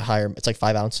of like the higher, it's like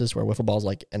 5 ounces, where a wiffle ball is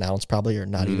like an ounce probably, or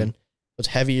not even. It's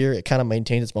heavier. It kind of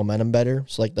maintains its momentum better.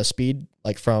 So like the speed,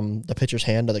 like from the pitcher's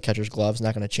hand to the catcher's glove, is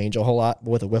not going to change a whole lot.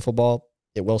 But with a wiffle ball,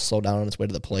 it will slow down on its way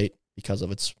to the plate because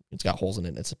of it's got holes in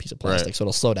it. It's a piece of plastic, right. So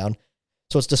it'll slow down.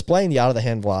 So it's displaying the out of the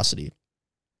hand velocity.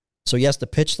 So yes, the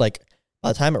pitch, like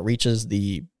by the time it reaches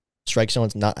the strike zone,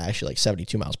 it's not actually like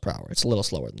 72 miles per hour. It's a little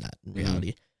slower than that in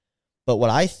reality. But what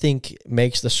I think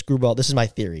makes the screwball, this is my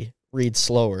theory, read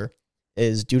slower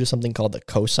is due to something called the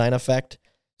cosine effect.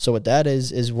 So what that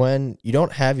is when you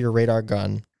don't have your radar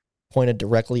gun pointed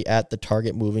directly at the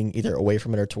target moving either away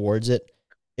from it or towards it,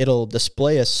 it'll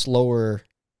display a slower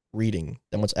reading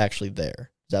than what's actually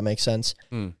there. Does that make sense?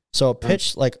 So a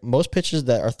pitch, like most pitches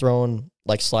that are thrown,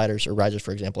 like sliders or risers,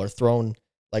 for example, are thrown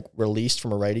like released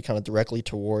from a righty kind of directly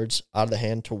towards, out of the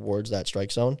hand towards that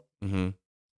strike zone.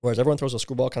 Whereas everyone throws a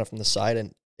screwball kind of from the side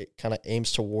and it kind of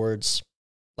aims towards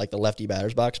like the lefty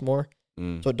batter's box more.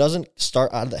 So it doesn't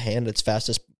start out of the hand at its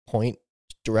fastest point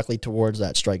directly towards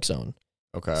that strike zone.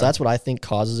 Okay. So that's what I think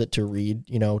causes it to read,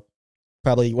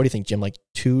 probably, what do you think, Jim? Like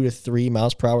 2 to 3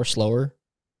 miles per hour slower?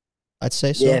 I'd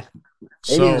say so. Yeah.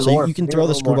 So you can throw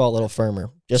the screwball a little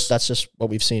firmer. That's just what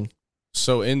we've seen.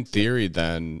 So in theory,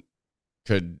 then,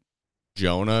 could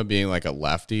Jonah, being like a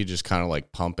lefty, just kind of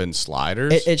like pumping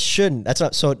sliders? It shouldn't. That's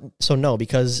not so no,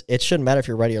 because it shouldn't matter if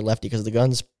you're righty or lefty, because the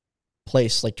gun's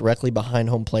placed like directly behind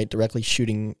home plate, directly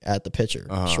shooting at the pitcher,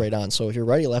 straight on. So if you're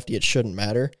righty or lefty, it shouldn't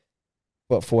matter.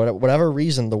 But for whatever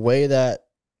reason, the way that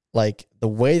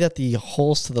the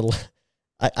holes to the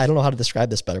I don't know how to describe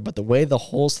this better, but the way the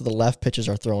holes to the left pitches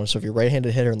are thrown, so if you're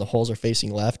right-handed hitter and the holes are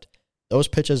facing left, those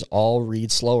pitches all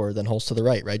read slower than holes to the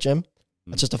right, Jim?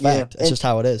 That's just a fact. That's just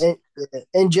how it is.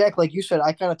 And Jack, like you said,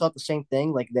 I kind of thought the same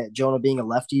thing, like that Jonah being a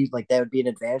lefty, like that would be an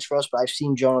advantage for us, but I've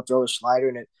seen Jonah throw a slider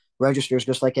and it registers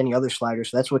just like any other slider,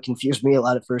 so that's what confused me a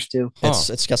lot at first too.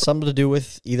 It's got something to do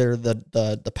with either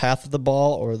the path of the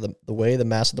ball or the way the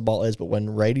mass of the ball is, but when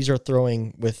righties are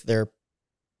throwing with their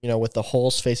with the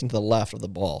holes facing to the left of the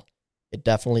ball, it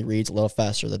definitely reads a little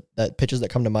faster. That pitches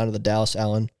that come to mind are the Dallas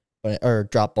Allen or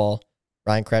drop ball,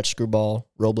 Ryan Kratz screwball,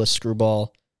 Robles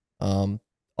screwball,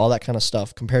 all that kind of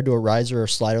stuff. Compared to a riser or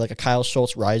slider, like a Kyle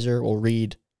Schultz riser will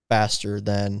read faster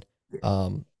than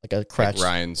like a Kratz like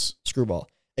Ryan's screwball.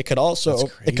 It could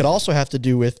also have to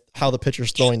do with how the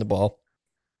pitcher's throwing the ball.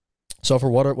 So for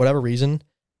whatever reason,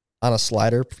 on a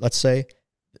slider, let's say,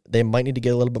 they might need to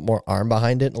get a little bit more arm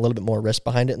behind it and a little bit more wrist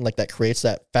behind it, and like that creates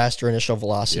that faster initial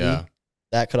velocity. Yeah.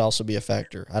 That could also be a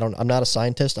factor. I'm not a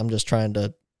scientist. I'm just trying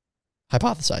to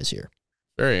hypothesize here.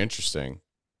 Very interesting.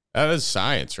 That is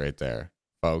science right there,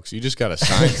 folks. You just got a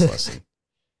science lesson.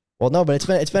 Well, no, but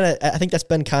I think that's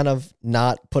been kind of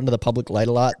not put into the public light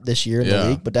a lot this year in the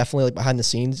league, but definitely like behind the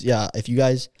scenes. Yeah. If you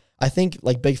guys, I think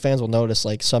like big fans will notice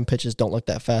like some pitches don't look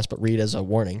that fast, but read as a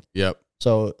warning. Yep.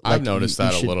 So like, I've noticed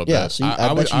that a little bit. Yeah, so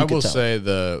I will say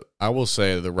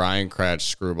the Ryan Kratz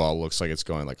screwball looks like it's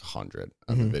going like 100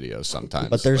 on the video sometimes.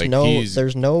 But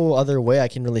there's no other way I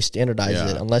can really standardize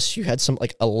it unless you had some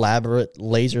like elaborate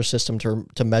laser system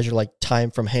to measure like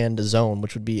time from hand to zone,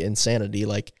 which would be insanity.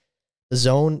 Like the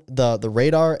zone, the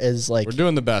radar is like, we're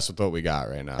doing the best with what we got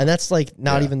right now, and that's like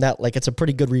not even that, like it's a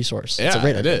pretty good resource. Yeah, it's a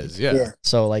radar it is. Yeah.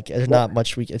 So like there's not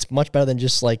much it's much better than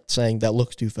just like saying that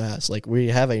looks too fast. Like we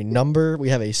have a number, we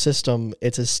have a system.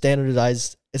 It's as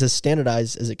standardized as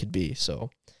it could be. So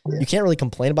you can't really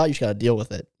complain about it. You just got to deal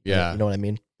with it. Yeah. You know what I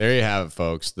mean? There you have it,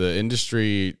 folks. The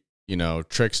industry,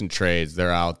 tricks and trades,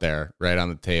 they're out there right on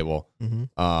the table.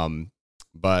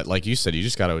 But like you said, you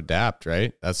just got to adapt,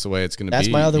 right? That's the way it's going to be. That's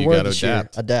my other word this year,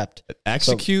 adapt.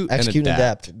 Execute and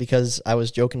adapt. Because I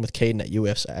was joking with Caden at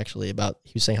UIFs, actually, about,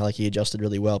 he was saying how like he adjusted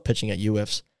really well pitching at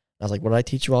UIFs. I was like, what did I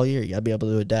teach you all year? You got to be able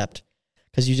to adapt.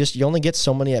 Because you only get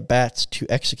so many at-bats to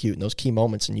execute in those key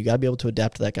moments, and you got to be able to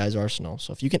adapt to that guy's arsenal.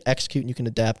 So if you can execute and you can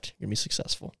adapt, you're going to be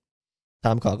successful.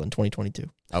 Tom Coughlin, 2022.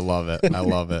 I love it. I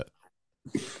love it.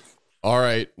 All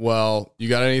right. Well, you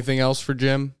got anything else for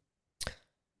Jim?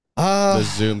 The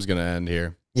Zoom's going to end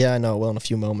here. Yeah, I know. Well, in a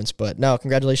few moments. But no,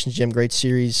 congratulations, Jim. Great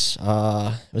series.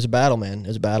 It was a battle, man. It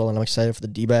was a battle, and I'm excited for the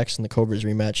D-backs and the Cobras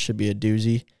rematch. Should be a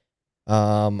doozy.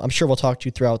 I'm sure we'll talk to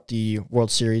you throughout the World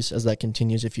Series as that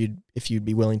continues, if you'd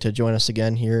be willing to join us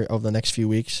again here over the next few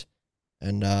weeks.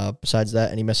 And besides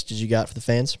that, any messages you got for the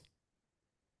fans?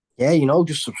 Yeah,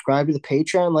 just subscribe to the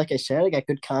Patreon. Like I said, I got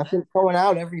good content going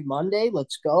out every Monday.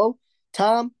 Let's go.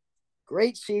 Tom,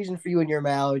 great season for you and your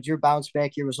Mallards. Your bounce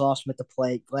back here was awesome at the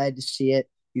plate. Glad to see it.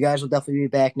 You guys will definitely be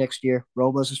back next year.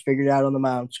 Robles has figured it out on the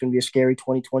mound. It's going to be a scary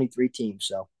 2023 team,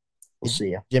 so we'll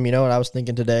see you. Jim, you know what I was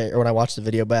thinking today, or when I watched the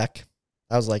video back?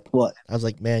 I was like, what? I was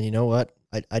like, man, you know what?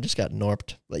 I just got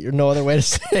norped. Like, there's no other way to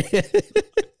say it.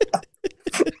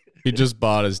 He just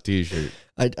bought his T-shirt.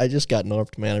 I just got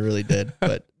norped, man. I really did.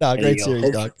 But no, great series,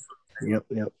 dog. Yep.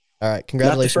 All right,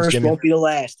 congratulations, Not the first, Jimmy. won't be the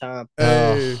last, Tom.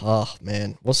 Hey. Oh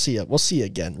man, we'll see you. We'll see you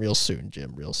again real soon,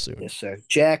 Jim. Real soon. Yes, sir.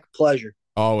 Jack, pleasure.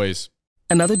 Always.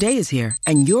 Another day is here,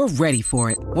 and you're ready for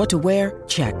it. What to wear?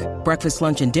 Check. Breakfast,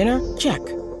 lunch, and dinner? Check.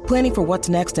 Planning for what's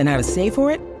next and how to save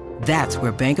for it? That's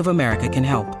where Bank of America can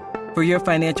help. For your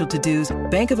financial to-dos,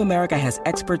 Bank of America has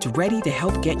experts ready to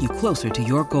help get you closer to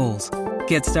your goals.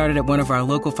 Get started at one of our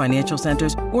local financial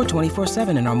centers or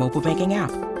 24/7 in our mobile banking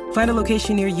app. Find a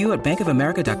location near you at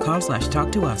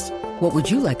bankofamerica.com/talktous. What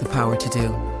would you like the power to do?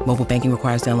 Mobile banking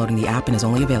requires downloading the app and is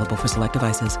only available for select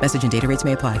devices. Message and data rates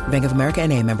may apply. Bank of America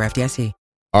NA, member FDIC.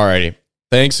 Alrighty.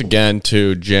 Thanks again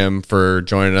to Jim for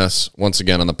joining us once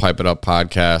again on the Pipe It Up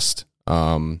podcast.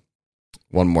 One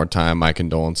more time, my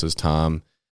condolences, Tom.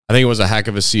 I think it was a heck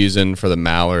of a season for the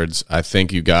Mallards. I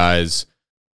think you guys,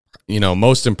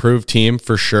 most improved team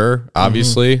for sure,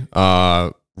 obviously.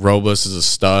 Robles is a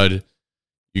stud.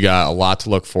 You got a lot to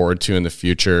look forward to in the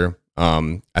future.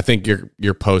 I think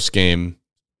your post-game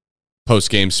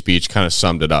speech kind of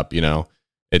summed it up,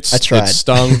 It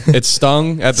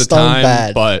stung at the time,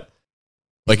 bad. But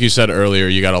like you said earlier,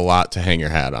 you got a lot to hang your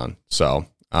hat on. So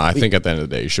I think at the end of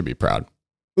the day, you should be proud.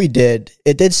 We did.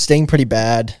 It did sting pretty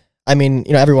bad. I mean,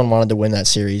 everyone wanted to win that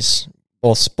series,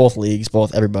 both leagues,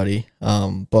 everybody.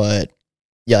 But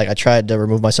yeah, like I tried to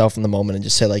remove myself from the moment and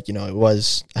just say, like, it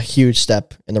was a huge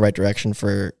step in the right direction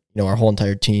for, our whole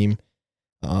entire team.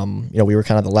 We were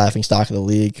kind of the laughing stock of the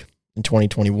league in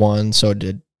 2021. So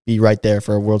to be right there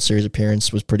for a World Series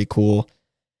appearance was pretty cool.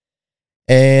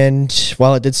 And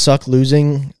while it did suck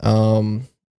losing,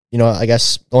 I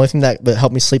guess the only thing that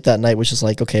helped me sleep that night was just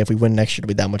like, okay, if we win next year, it'll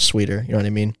be that much sweeter. You know what I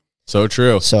mean? So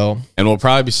true. And we'll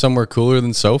probably be somewhere cooler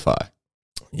than SoFi.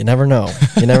 You never know.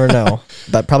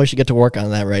 But probably should get to work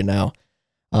on that right now.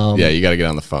 Yeah, you got to get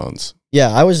on the phones.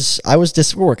 Yeah,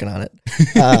 we're working on it.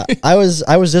 I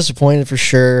was disappointed for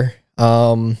sure.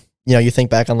 You think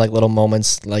back on like little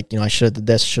moments, like, I should have did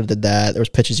this, should have did that. There was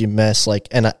pitches you missed, like,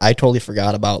 and I totally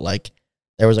forgot about, like,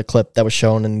 there was a clip that was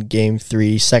shown in game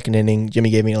 3, second inning. Jimmy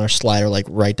gave me another slider, like,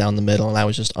 right down the middle, and I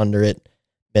was just under it,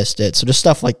 missed it. So just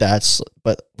stuff like that.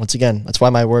 But once again, that's why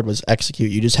my word was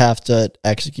execute. You just have to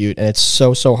execute, and it's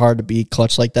so hard to be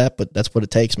clutch like that, but that's what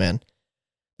it takes, man.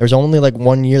 There's only like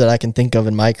 1 year that I can think of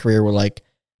in my career where like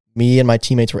me and my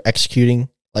teammates were executing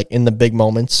like in the big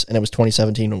moments, and it was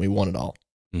 2017 when we won it all.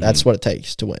 Mm-hmm. That's what it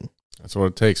takes to win. That's what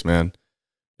it takes, man.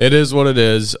 It is what it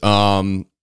is.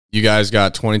 You guys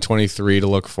got 2023 to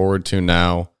look forward to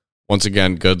now. Once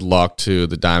again, good luck to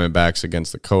the Diamondbacks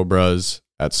against the Cobras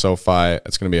at SoFi.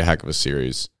 It's going to be a heck of a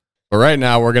series. But right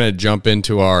now, we're going to jump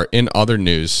into our In Other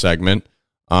News segment.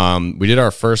 We did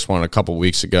our first one a couple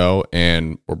weeks ago,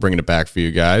 and we're bringing it back for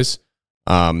you guys.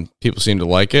 People seem to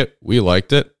like it. We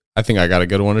liked it. I think I got a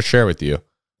good one to share with you.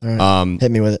 All right. Hit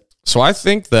me with it. So I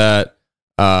think that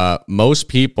most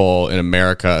people in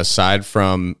America, aside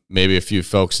from maybe a few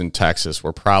folks in Texas,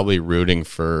 were probably rooting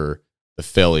for the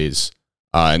Phillies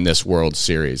in this World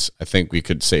Series. I think we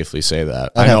could safely say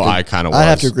that. I know I kind of was. I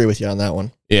have to agree with you on that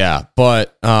one. Yeah,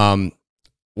 but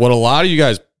what a lot of you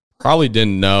guys probably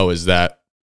didn't know is that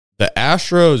the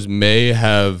Astros may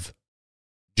have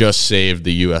just saved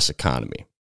the U.S. economy.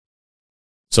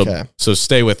 So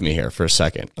stay with me here for a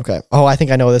second. Okay. Oh, I think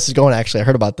I know where this is going, actually. I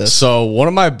heard about this. So one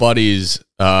of my buddies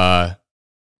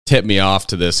tipped me off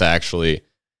to this, actually,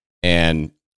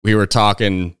 and we were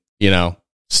talking,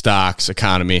 stocks,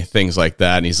 economy, things like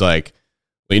that, and he's like,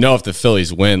 well, if the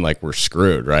Phillies win, like, we're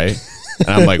screwed, right? And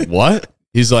I'm like, what?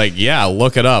 He's like, yeah,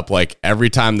 look it up. Like, every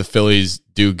time the Phillies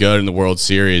do good in the World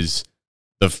Series,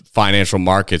 the financial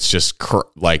markets just I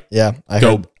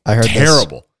heard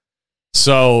terrible. This.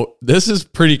 So this is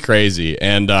pretty crazy.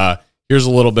 And here's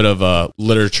a little bit of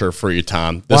literature for you,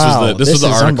 Tom. This was the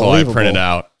article I printed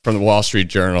out from the Wall Street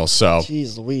Journal. So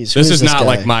jeez Louise, this is not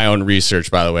like my own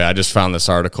research, by the way. I just found this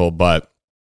article. But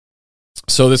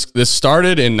so this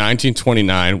started in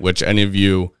 1929, which any of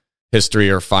you history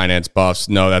or finance buffs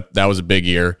know that was a big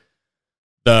year.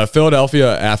 The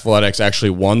Philadelphia Athletics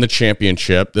actually won the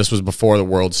championship. This was before the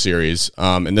World Series,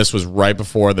 and this was right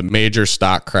before the major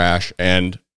stock crash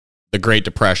and the Great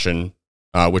Depression,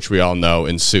 which we all know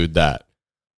ensued that.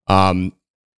 Again,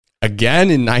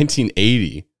 in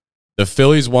 1980, the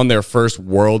Phillies won their first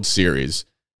World Series,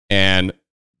 and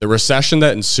the recession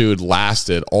that ensued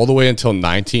lasted all the way until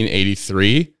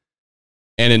 1983.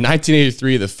 And in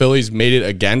 1983, the Phillies made it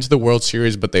again to the World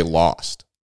Series, but they lost.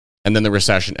 And then the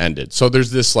recession ended. So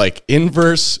there's this like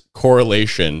inverse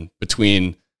correlation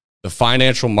between the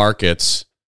financial markets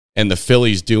and the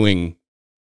Phillies doing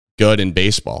good in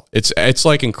baseball. It's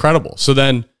like incredible. So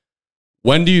then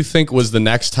when do you think was the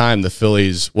next time the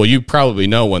Phillies, well, you probably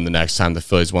know when the next time the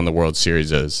Phillies won the World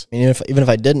Series is. I mean, even if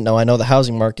I didn't know, I know the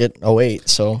housing market, 08,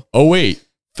 so. 08,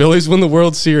 Phillies won the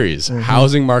World Series. Mm-hmm.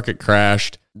 Housing market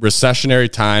crashed.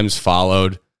 Recessionary times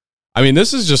followed. I mean,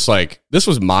 this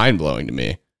was mind-blowing to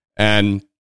me. And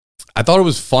I thought it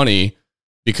was funny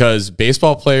because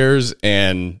baseball players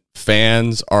and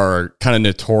fans are kind of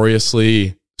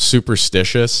notoriously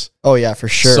superstitious. Oh yeah, for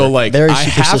sure. So like, I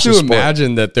have to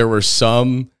imagine that there were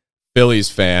some Phillies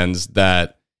fans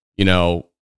that, you know,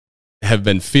 have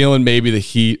been feeling maybe the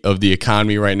heat of the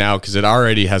economy right now because it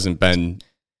already hasn't been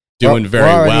doing very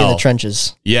well. We're already in the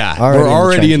trenches. Yeah, we're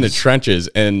already in the trenches.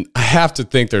 And I have to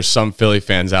think there's some Philly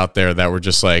fans out there that were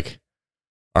just like,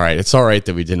 all right, it's all right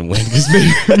that we didn't win because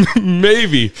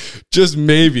maybe, just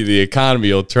maybe, the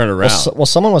economy will turn around. Well,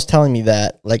 someone was telling me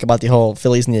that, like, about the whole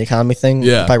Phillies and the economy thing.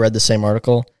 Yeah. I probably read the same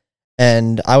article.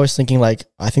 And I was thinking, like,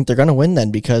 I think they're going to win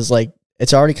then because, like,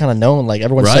 it's already kind of known. Like,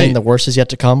 everyone's saying the worst is yet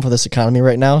to come for this economy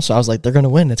right now. So I was like, they're going to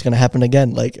win. It's going to happen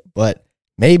again. Like, but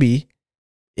maybe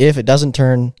if it doesn't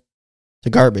turn to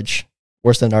garbage,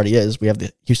 worse than it already is, we have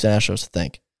the Houston Astros to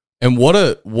thank. And what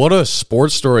a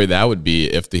sports story that would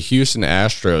be if the Houston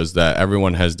Astros that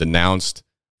everyone has denounced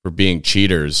for being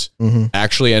cheaters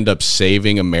actually end up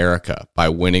saving America by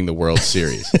winning the World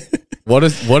Series.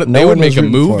 They would make a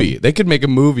movie. They could make a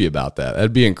movie about that.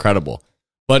 That'd be incredible.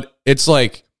 But it's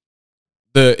like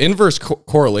the inverse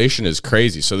correlation is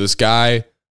crazy. So this guy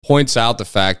points out the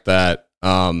fact that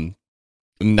in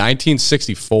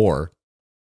 1964,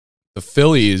 the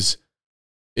Phillies,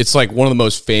 it's like one of the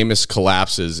most famous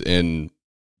collapses in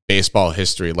baseball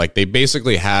history. Like they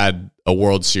basically had a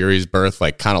World Series berth,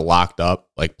 like kind of locked up,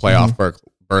 like playoff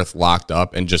berth locked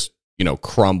up and just, you know,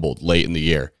 crumbled late in the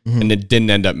year and it didn't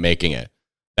end up making it.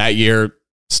 That year,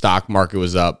 stock market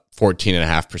was up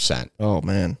 14.5%. Oh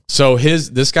man. So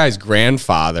this guy's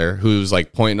grandfather, who's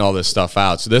like pointing all this stuff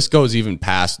out. So this goes even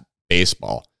past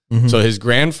baseball. So his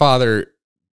grandfather,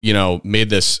 you know, made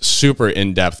this super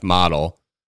in-depth model.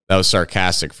 That was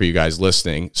sarcastic for you guys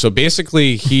listening. So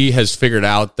basically he has figured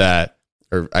out that,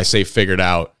 or I say figured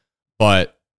out,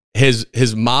 but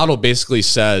his model basically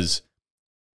says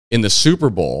in the Super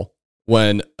Bowl,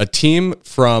 when a team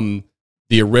from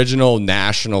the original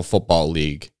National Football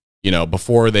League, you know,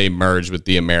 before they merged with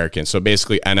the American, so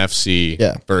basically NFC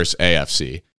versus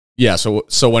AFC. Yeah, so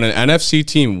when an NFC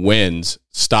team wins,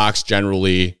 stocks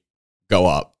generally go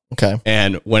up. Okay.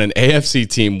 And when an AFC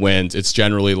team wins, it's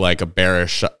generally like a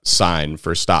bearish sign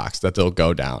for stocks that they'll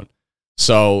go down.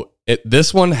 So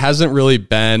this one hasn't really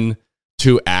been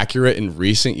too accurate in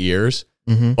recent years,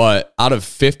 but out of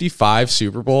 55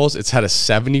 Super Bowls, it's had a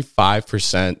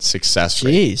 75% success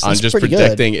rate on just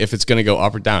predicting if it's going to go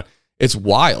up or down. It's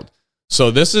wild.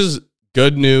 So this is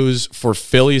good news for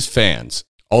Phillies fans.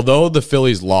 Although the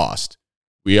Phillies lost,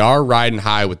 we are riding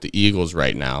high with the Eagles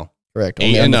right now. Correct.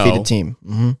 Only undefeated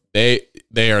team.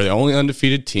 They are the only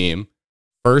undefeated team.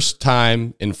 First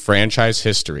time in franchise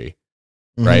history,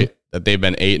 right, that they've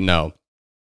been 8-0.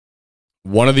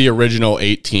 One of the original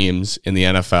 8 teams in the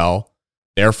NFL.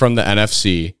 They're from the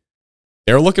NFC.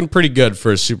 They're looking pretty good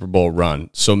for a Super Bowl run.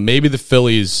 So maybe the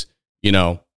Phillies, you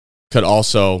know, could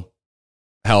also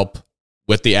help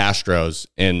with the Astros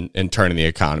in turning the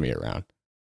economy around.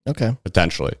 Okay.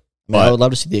 Potentially. I would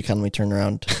love to see the economy turn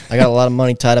around. I got a lot of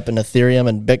money tied up in Ethereum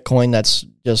and Bitcoin that's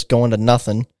just going to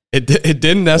nothing. It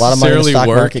didn't necessarily work. A lot of money in the stock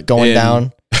market going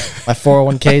down. My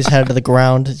 401k's headed to the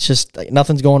ground. It's just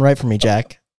nothing's going right for me,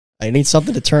 Jack. I need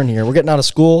something to turn here. We're getting out of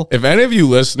school. If any of you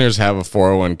listeners have a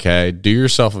 401k, do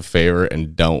yourself a favor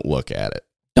and don't look at it.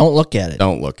 Don't look at it.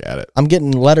 Don't look at it. I'm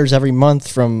getting letters every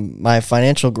month from my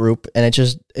financial group, and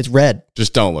it's red.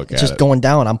 Just don't look at it. It's just going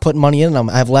down. I'm putting money in, and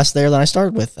I have less there than I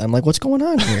started with. I'm like, what's going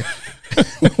on here?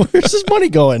 Where's this money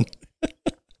going?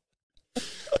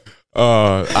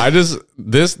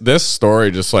 This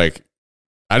story just like,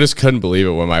 I just couldn't believe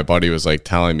it when my buddy was like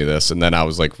telling me this, and then I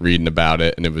was like reading about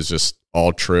it, and it was just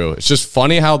all true. It's just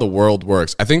funny how the world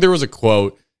works. I think there was a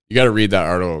quote. You got to read that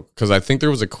article because I think there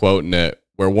was a quote in it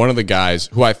where one of the guys,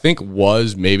 who I think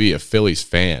was maybe a Phillies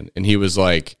fan, and he was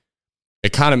like,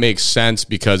 it kind of makes sense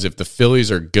because if the Phillies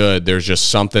are good, there's just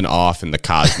something off in the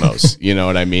cosmos. You know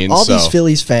what I mean? All these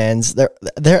Phillies fans,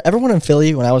 they're everyone in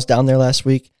Philly, when I was down there last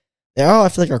week, I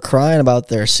feel like are crying about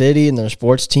their city and their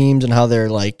sports teams and how they're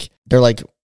like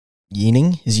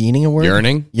Yearning? Is yearning a word?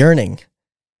 Yearning.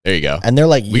 There you go. And they're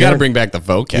like, we got to bring back the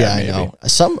vocab. Yeah, I know.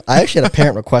 I actually had a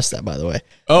parent request that, by the way.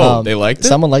 Oh, they liked it?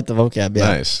 Someone liked the vocab, yeah.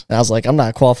 Nice. And I was like, I'm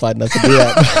not qualified enough to do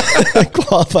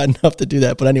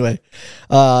that. But anyway,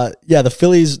 the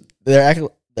Phillies,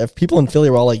 people in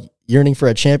Philly were all like yearning for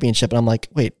a championship. And I'm like,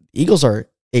 wait, Eagles are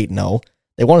 8-0.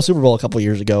 They won a Super Bowl a couple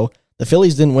years ago. The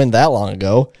Phillies didn't win that long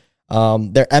ago.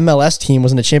 Their MLS team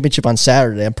was in the championship on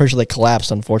Saturday. I'm pretty sure they collapsed,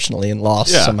 unfortunately, and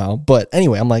lost somehow. But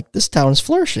anyway, I'm like, this town is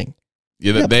flourishing.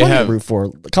 Yeah, they have root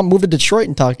for. Come move to Detroit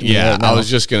and talk to me. Yeah, I was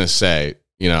just gonna say,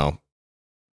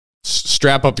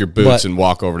 strap up your boots and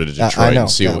walk over to Detroit and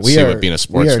see what being a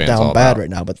sports fan is all about. We are down bad right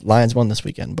now, but Lions won this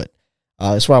weekend. But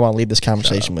that's why I want to leave this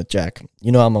conversation with Jack.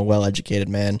 I'm a well-educated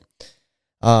man,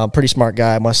 pretty smart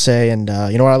guy, I must say. And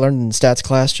you know what I learned in stats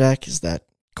class, Jack, is that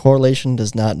correlation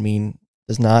does not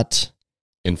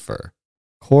infer.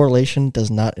 Correlation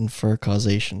does not infer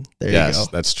causation. There you go. Yes,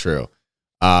 that's true.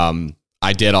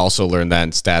 I did also learn that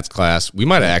in stats class. We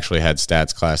might have actually had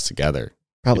stats class together.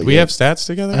 Probably. Did we have stats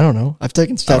together? I don't know. I've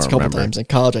taken stats a couple times. In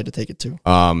college, I had to take it too.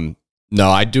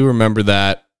 No, I do remember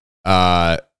that.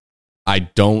 I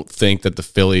don't think that the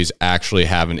Phillies actually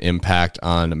have an impact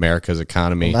on America's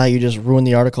economy. Well, now you just ruined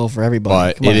the article for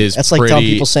everybody. But it is That's like telling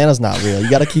people Santa's not real. You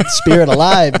got to keep the spirit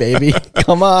alive, baby.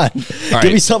 Come on.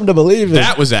 Give me something to believe in.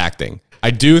 That was acting.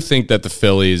 I do think that the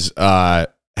Phillies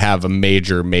have a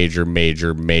major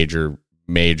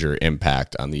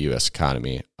impact on the U.S.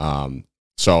 economy.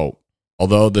 So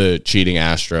although the cheating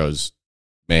Astros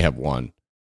may have won,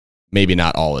 maybe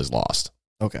not all is lost.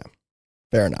 Okay.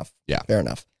 Fair enough. Yeah. Fair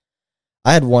enough.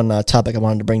 I had one topic I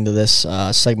wanted to bring to this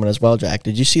segment as well, Jack.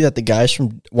 Did you see that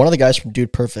one of the guys from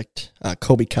Dude Perfect,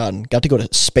 Kobe Cotton, got to go to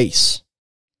space?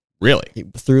 Really?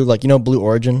 Through Blue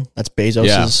Origin. That's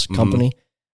Bezos's company.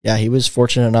 Yeah, he was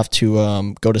fortunate enough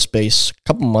to go to space a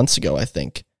couple months ago, I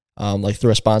think.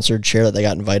 Through a sponsored share that they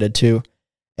got invited to.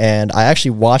 And I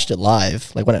actually watched it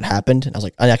live, when it happened. And I was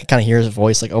like, I could kind of hear his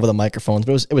voice, over the microphones,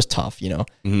 but it was tough,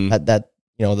 Mm-hmm.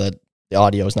 The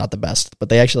audio is not the best, but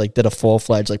they actually did a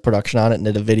full-fledged production on it and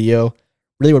did a video.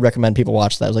 Really would recommend people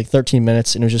watch that. It was 13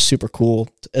 minutes, and it was just super cool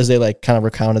as they kind of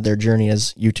recounted their journey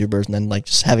as YouTubers, and then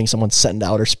just having someone sent into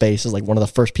outer space as one of the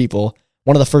first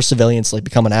civilians to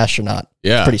become an astronaut.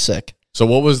 Yeah, it's pretty sick. So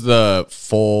what was the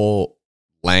full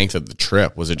length of the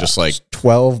trip? Was it just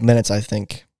 12 minutes, I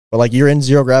think? But you're in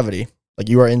zero gravity,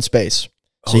 you are in space.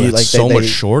 So that's much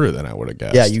shorter than I would have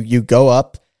guessed. Yeah, you go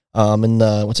up in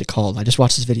the what's it called? I just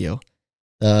watched this video.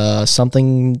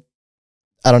 Something,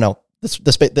 I don't know,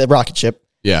 the rocket ship.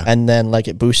 Yeah. And then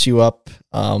it boosts you up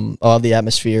of the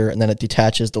atmosphere, and then it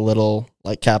detaches the little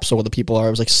capsule where the people are.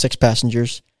 It was 6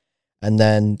 passengers. And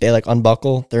then they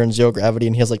unbuckle. They're in zero gravity,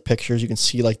 and he has pictures. You can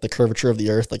see the curvature of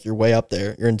the earth. You're way up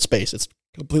there. You're in space. It's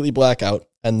completely blackout.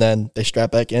 And then they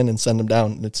strap back in and send them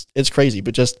down. And it's crazy,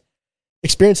 but just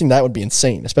experiencing that would be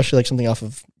insane, especially something off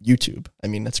of YouTube. I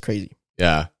mean, that's crazy.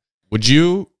 Yeah. Would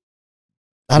you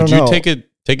take a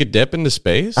dip into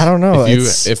space? I don't know.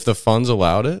 If the funds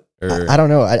allowed it? Or? I don't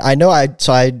know. I know I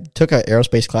took an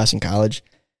aerospace class in college,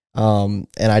 and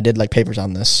I did papers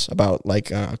on this about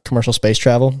commercial space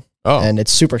travel. Oh. And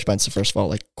it's super expensive, first of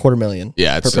all, $250,000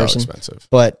 yeah, it's per person. So expensive.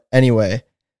 But anyway,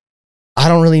 I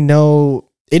don't really know.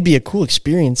 It'd be a cool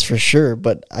experience for sure,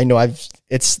 but I know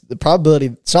it's the probability.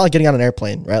 It's not like getting on an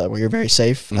airplane, right? Where you're very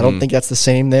safe. Mm-hmm. I don't think that's the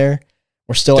same there.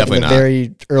 We're still in a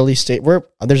very early state.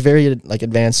 There's very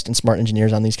advanced and smart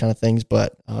engineers on these kind of things,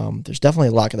 but there's definitely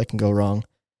a lot that can go wrong.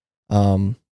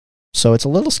 So it's a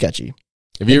little sketchy.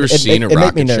 Have you ever seen a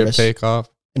rocket ship take off?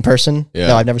 In person? Yeah.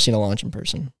 No, I've never seen a launch in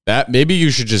person. That maybe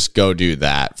you should just go do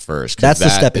that first. That's the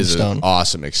stepping stone. An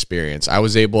awesome experience. I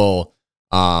was able,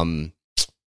 I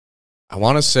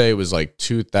want to say it was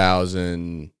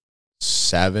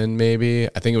 2007, maybe.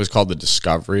 I think it was called the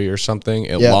Discovery or something.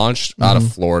 It launched out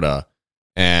of Florida,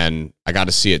 and I got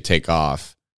to see it take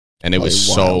off, and it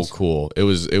was so cool. It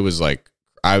was I was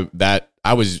kind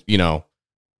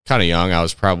of young. I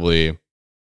was probably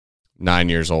 9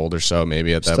 years old or so,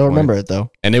 maybe at that point. Still remember it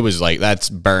though. And it was that's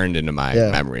burned into my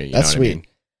memory. You that's know what sweet. I mean?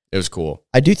 It was cool.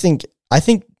 I think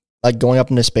going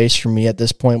up into space for me at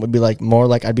this point would be more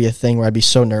I'd be a thing where I'd be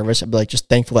so nervous. I'd be just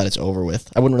thankful that it's over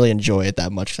with. I wouldn't really enjoy it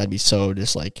that much because I'd be so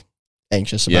just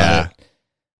anxious about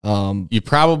it. You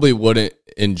probably wouldn't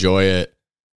enjoy it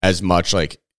as much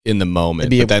in the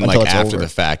moment, but then after the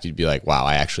fact, you'd be wow,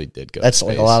 I actually did go. That's to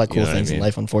space. A lot of cool things in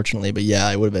life, unfortunately. But yeah,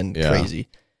 it would have been crazy.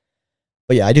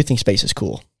 But yeah, I do think space is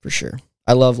cool for sure.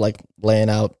 I love laying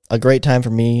out. A great time for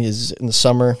me is in the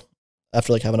summer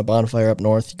after having a bonfire up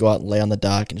north. You go out and lay on the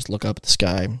dock and just look up at the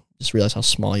sky. Just realize how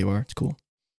small you are. It's cool.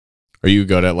 Are you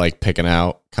good at like picking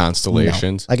out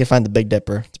constellations? No, I can find the Big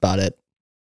Dipper. That's about it.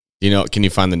 Can you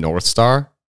find the North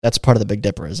Star? That's part of the Big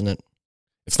Dipper, isn't it?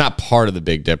 It's not part of the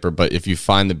Big Dipper, but if you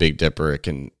find the Big Dipper, it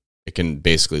can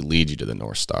basically lead you to the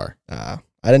North Star.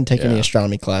 I didn't take any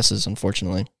astronomy classes,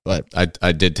 unfortunately, but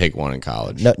I did take one in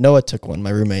college. Noah took one, my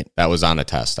roommate. That was on a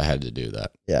test. I had to do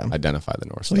that. Yeah. Identify the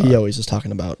North Star. So he always is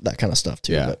talking about that kind of stuff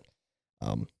too. Yeah.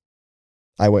 But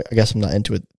I guess I'm not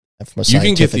into it from a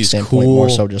scientific standpoint, more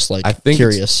so just like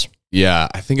curious. Yeah,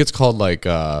 I think it's called like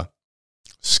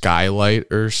Skylight,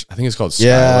 or I think it's called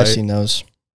Skylight. Yeah, I've seen those.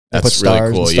 That's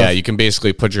really cool. Yeah, you can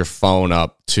basically put your phone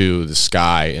up to the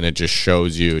sky and it just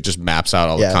shows you, it just maps out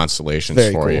all the constellations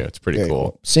for you. It's pretty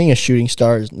cool. Seeing a shooting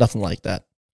star is nothing like that.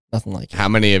 Nothing like it. How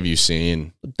many have you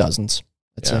seen? Dozens.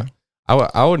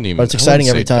 I wouldn't even. But it's exciting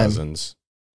every time. Dozens.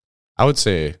 I would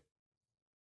say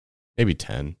maybe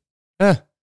 10. That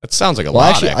sounds like a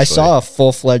lot. Actually, I saw a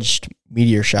full-fledged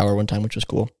meteor shower one time, which was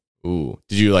cool. Ooh.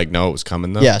 Did you know it was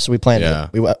coming though? Yeah, so we planned it.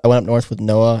 I went up north with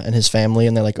Noah and his family,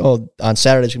 and they're like, "Oh, on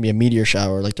Saturday there's gonna be a meteor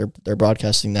shower." Like they're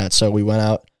broadcasting that. So we went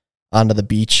out onto the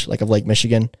beach, like of Lake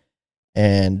Michigan,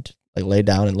 and like laid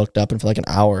down and looked up, and for like an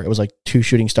hour, it was like 2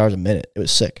 shooting stars a minute. It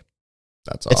was sick.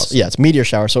 That's awesome. It's meteor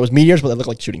shower, so it was meteors, but they look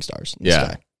like shooting stars in the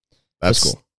sky. That's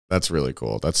cool. That's really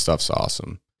cool. That stuff's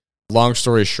awesome. Long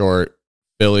story short,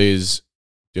 Phillies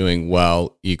doing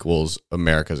well equals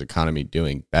America's economy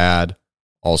doing bad.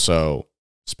 Also,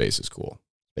 space is cool.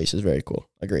 Space is very cool.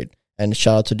 Agreed. And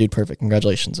shout out to Dude Perfect.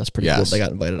 Congratulations. That's pretty cool. They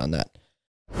got invited on that.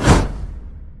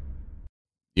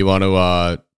 You want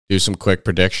to do some quick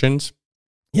predictions?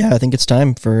 Yeah, I think it's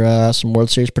time for some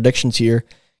World Series predictions here.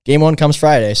 Game 1 comes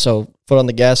Friday, so foot on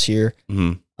the gas here.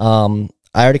 Mm-hmm.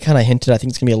 I already kind of hinted I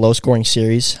think it's going to be a low-scoring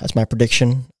series. That's my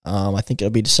prediction. I think it'll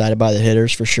be decided by the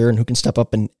hitters for sure and who can step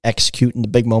up and execute in the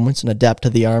big moments and adapt to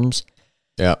the arms.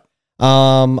 Yeah.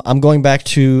 I'm going back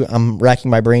to, I'm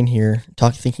racking my brain here,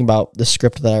 thinking about the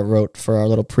script that I wrote for our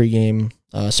little pregame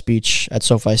speech at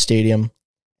SoFi Stadium.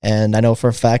 And I know for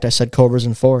a fact I said Cobras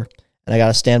in 4, and I got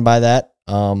to stand by that.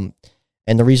 And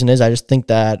the reason is I just think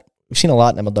that we've seen a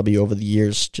lot in MLW over the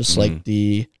years, just like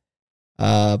the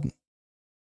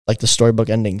storybook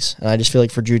endings. And I just feel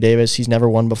like for Drew Davis, he's never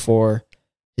won before.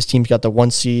 His team's got the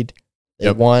 1 seed.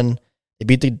 They won. They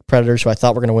beat the Predators, who I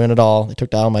thought were going to win it all. They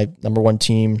took down my number 1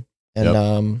 team. And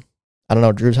I don't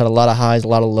know, Drew's had a lot of highs, a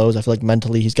lot of lows. I feel like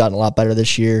mentally he's gotten a lot better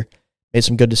this year. Made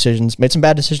some good decisions. Made some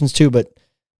bad decisions too, but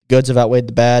goods have outweighed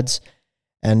the bads.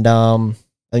 And I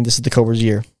think this is the Cobras'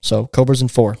 year. So Cobras in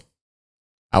 4.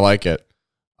 I like it.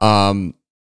 For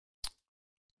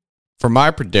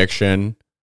my prediction,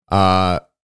 I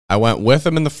went with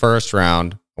him in the first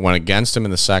round. I went against him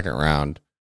in the second round.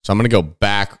 So I'm going to go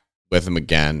back with him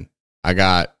again. I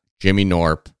got Jimmy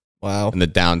Norp. Wow. And the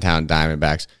Downtown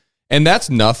Diamondbacks. And that's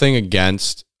nothing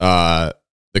against the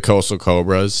Coastal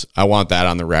Cobras. I want that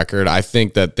on the record. I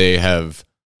think that they have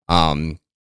kind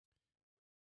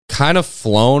of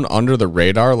flown under the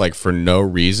radar, like for no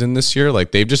reason this year.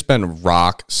 Like they've just been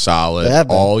rock solid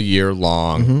all year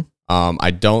long. Mm-hmm.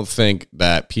 I don't think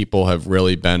that people have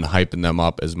really been hyping them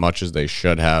up as much as they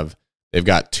should have. They've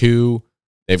got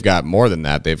more than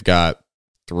that. They've got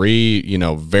 3,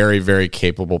 very, very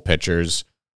capable pitchers.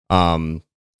 And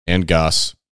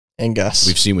Gus.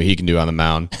 We've seen what he can do on the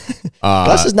mound.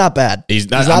 Gus is not bad. He's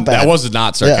not bad. That was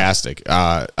not sarcastic.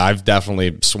 Yeah. I've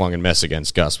definitely swung and missed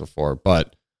against Gus before,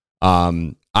 but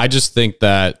I just think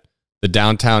that the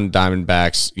Downtown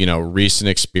Diamondbacks, recent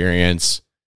experience,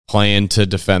 playing to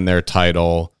defend their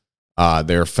title,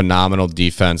 their phenomenal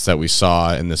defense that we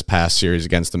saw in this past series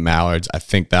against the Mallards, I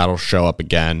think that'll show up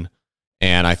again.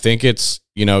 And I think it's,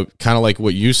 kind of like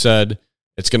what you said,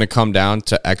 it's going to come down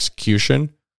to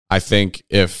execution. I think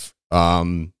if,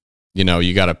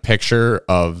 you got a picture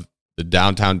of the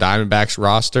Downtown Diamondbacks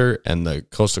roster and the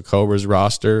Coastal Cobras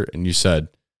roster, and you said,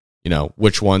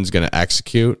 which one's going to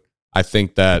execute, I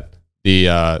think that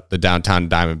the Downtown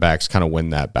Diamondbacks kind of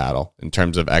win that battle in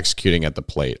terms of executing at the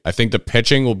plate. I think the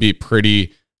pitching will be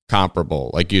pretty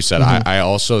comparable. Like you said, mm-hmm. I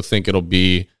also think it'll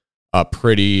be a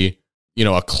pretty,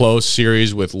 a close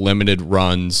series with limited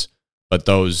runs, but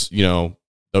those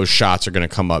shots are going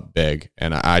to come up big,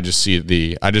 and I just see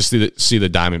the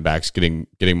Diamondbacks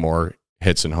getting more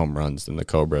hits and home runs than the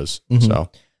Cobras. Mm-hmm. So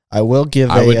I will give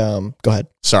go ahead.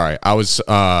 Sorry, I was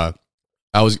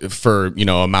for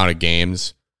amount of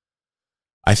games.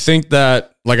 I think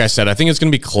that, like I said, I think it's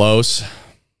going to be close.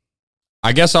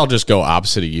 I guess I'll just go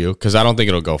opposite of you because I don't think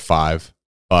it'll go 5,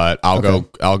 but I'll go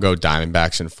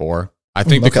Diamondbacks in 4. I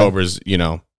think the Cobras,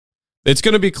 it's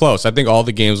going to be close. I think all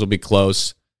the games will be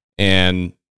close,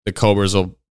 and the Cobras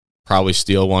will probably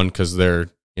steal one because they're,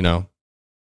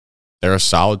 they're a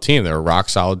solid team. They're a rock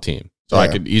solid team. So I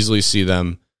could easily see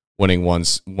them winning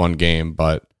one game,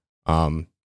 but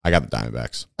I got the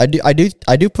Diamondbacks.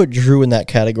 I do put Drew in that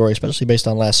category, especially based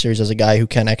on last series, as a guy who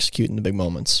can execute in the big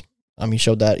moments. He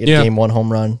showed that in game 1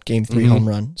 home run, game 3 home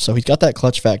run. So he's got that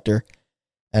clutch factor.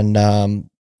 And,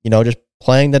 just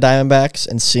playing the Diamondbacks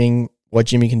and seeing what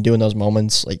Jimmy can do in those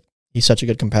moments, like, he's such a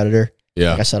good competitor.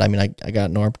 Yeah. Like I said, I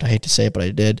got Norped. I hate to say it, but I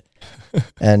did.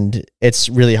 And it's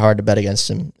really hard to bet against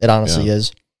him. It honestly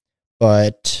is.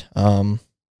 But I'm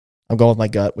going with my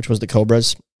gut, which was the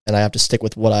Cobras. And I have to stick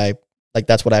with what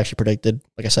that's what I actually predicted.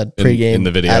 Like I said, pregame in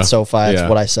the video at SoFi. That's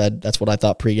what I said. That's what I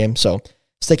thought pregame. So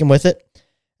sticking with it.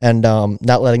 And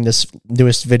not letting this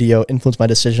newest video influence my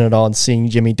decision at all, and seeing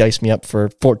Jimmy dice me up for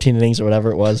 14 innings or whatever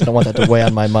it was. I don't want that to weigh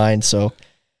on my mind. So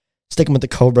sticking with the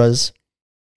Cobras.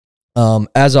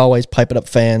 As always, pipe it up,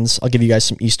 fans. I'll give you guys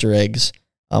some Easter eggs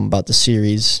about the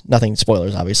series. Nothing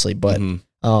spoilers, obviously, but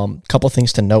couple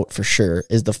things to note for sure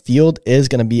is the field is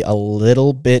going to be a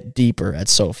little bit deeper at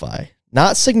SoFi.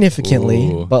 Not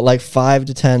significantly, but like 5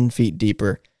 to 10 feet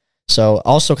deeper. So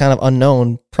also kind of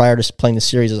unknown prior to playing the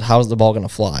series is how's the ball going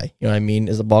to fly? You know what I mean?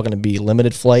 Is the ball going to be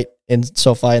limited flight in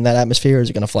SoFi in that atmosphere? Is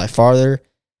it going to fly farther?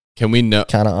 Can we know?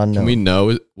 Kind of unknown. Can we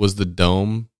know, was the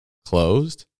dome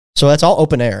closed? So that's all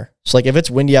open air. So like if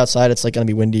it's windy outside, it's like going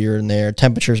to be windier in there.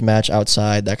 Temperatures match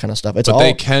outside, that kind of stuff.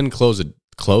 They can close the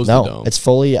dome. It's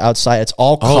fully outside. It's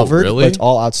all covered, but it's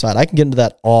all outside. I can get into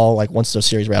that all like once the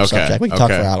series wraps up, Jack. We can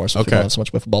talk for hours. So we don't have so much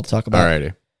football to talk about.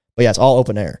 Alrighty. But yeah, it's all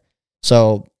open air.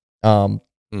 So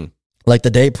like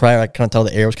the day prior, I kind of tell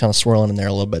the air was kind of swirling in there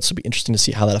a little bit. So it'd be interesting to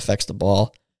see how that affects the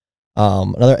ball.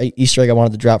 Another Easter egg I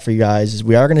wanted to drop for you guys is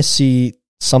we are going to see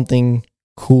something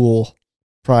cool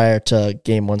prior to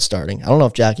game 1 starting. I don't know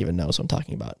if Jack even knows what I'm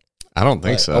talking about. I don't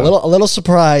think so. A little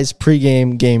surprise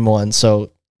pregame game 1.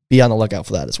 So be on the lookout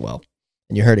for that as well.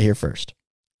 And you heard it here first.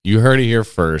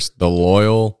 The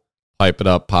loyal Pipe It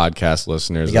Up podcast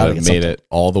listeners that have made it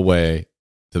all the way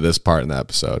to this part in the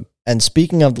episode. And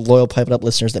speaking of the loyal Pipe It Up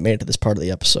listeners that made it to this part of the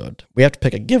episode, we have to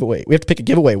pick a giveaway. We have to pick a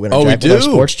giveaway winner. Oh, Jack, we do. With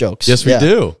our sports jokes. Yes, we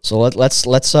do. So let's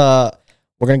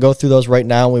we're gonna go through those right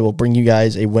now. And we will bring you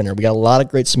guys a winner. We got a lot of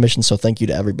great submissions, so thank you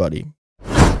to everybody.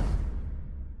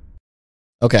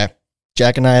 Okay,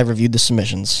 Jack and I have reviewed the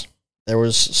submissions. There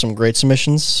was some great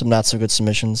submissions, some not so good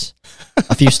submissions,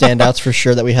 a few standouts for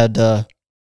sure that we had to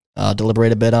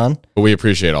deliberate a bit on. But we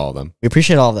appreciate all of them. We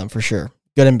appreciate all of them for sure,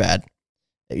 good and bad.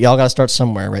 Y'all got to start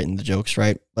somewhere writing the jokes,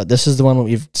 right? But this is the one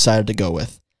we've decided to go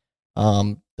with.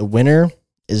 The winner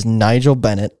is Nigel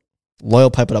Bennett, loyal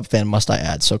Pipe It Up fan, must I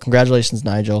add. So congratulations,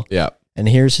 Nigel. Yeah. And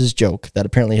here's his joke that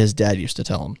apparently his dad used to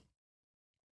tell him.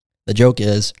 The joke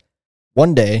is,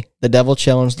 one day, the devil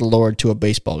challenged the Lord to a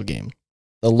baseball game.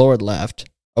 The Lord laughed.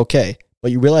 Okay,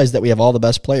 but you realize that we have all the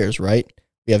best players, right?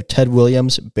 We have Ted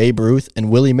Williams, Babe Ruth,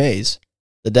 and Willie Mays.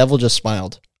 The devil just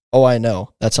smiled. Oh, I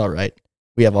know. That's all right.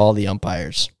 We have all the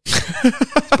umpires.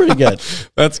 It's pretty good.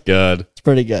 That's good. It's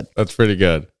pretty good. That's pretty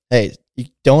good. Hey, you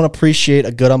don't appreciate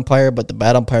a good umpire, but the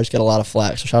bad umpires get a lot of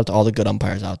flack. So shout out to all the good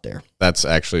umpires out there. That's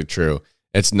actually true.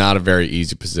 It's not a very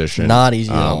easy position. Not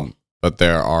easy at all. But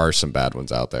there are some bad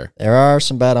ones out there. There are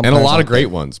some bad umpires. And a lot of great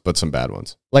ones, but some bad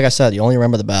ones. Like I said, you only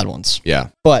remember the bad ones. Yeah.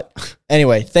 But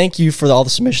anyway, thank you for all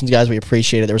the submissions, guys. We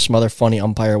appreciate it. There were some other funny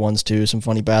umpire ones, too. Some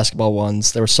funny basketball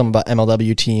ones. There were some about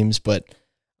MLW teams, but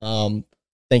thank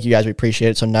you, guys. We appreciate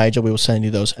it. So, Nigel, we will send you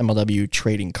those MLW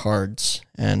trading cards.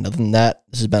 And other than that,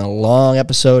 this has been a long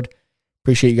episode.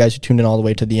 Appreciate you guys who tuned in all the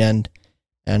way to the end.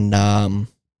 And,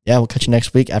 yeah, we'll catch you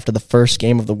next week after the first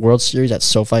game of the World Series at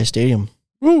SoFi Stadium.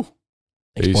 Woo!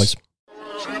 Thanks, Peace. boys.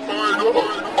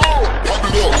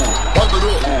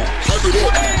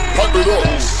 Pipe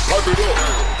it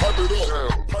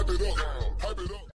up.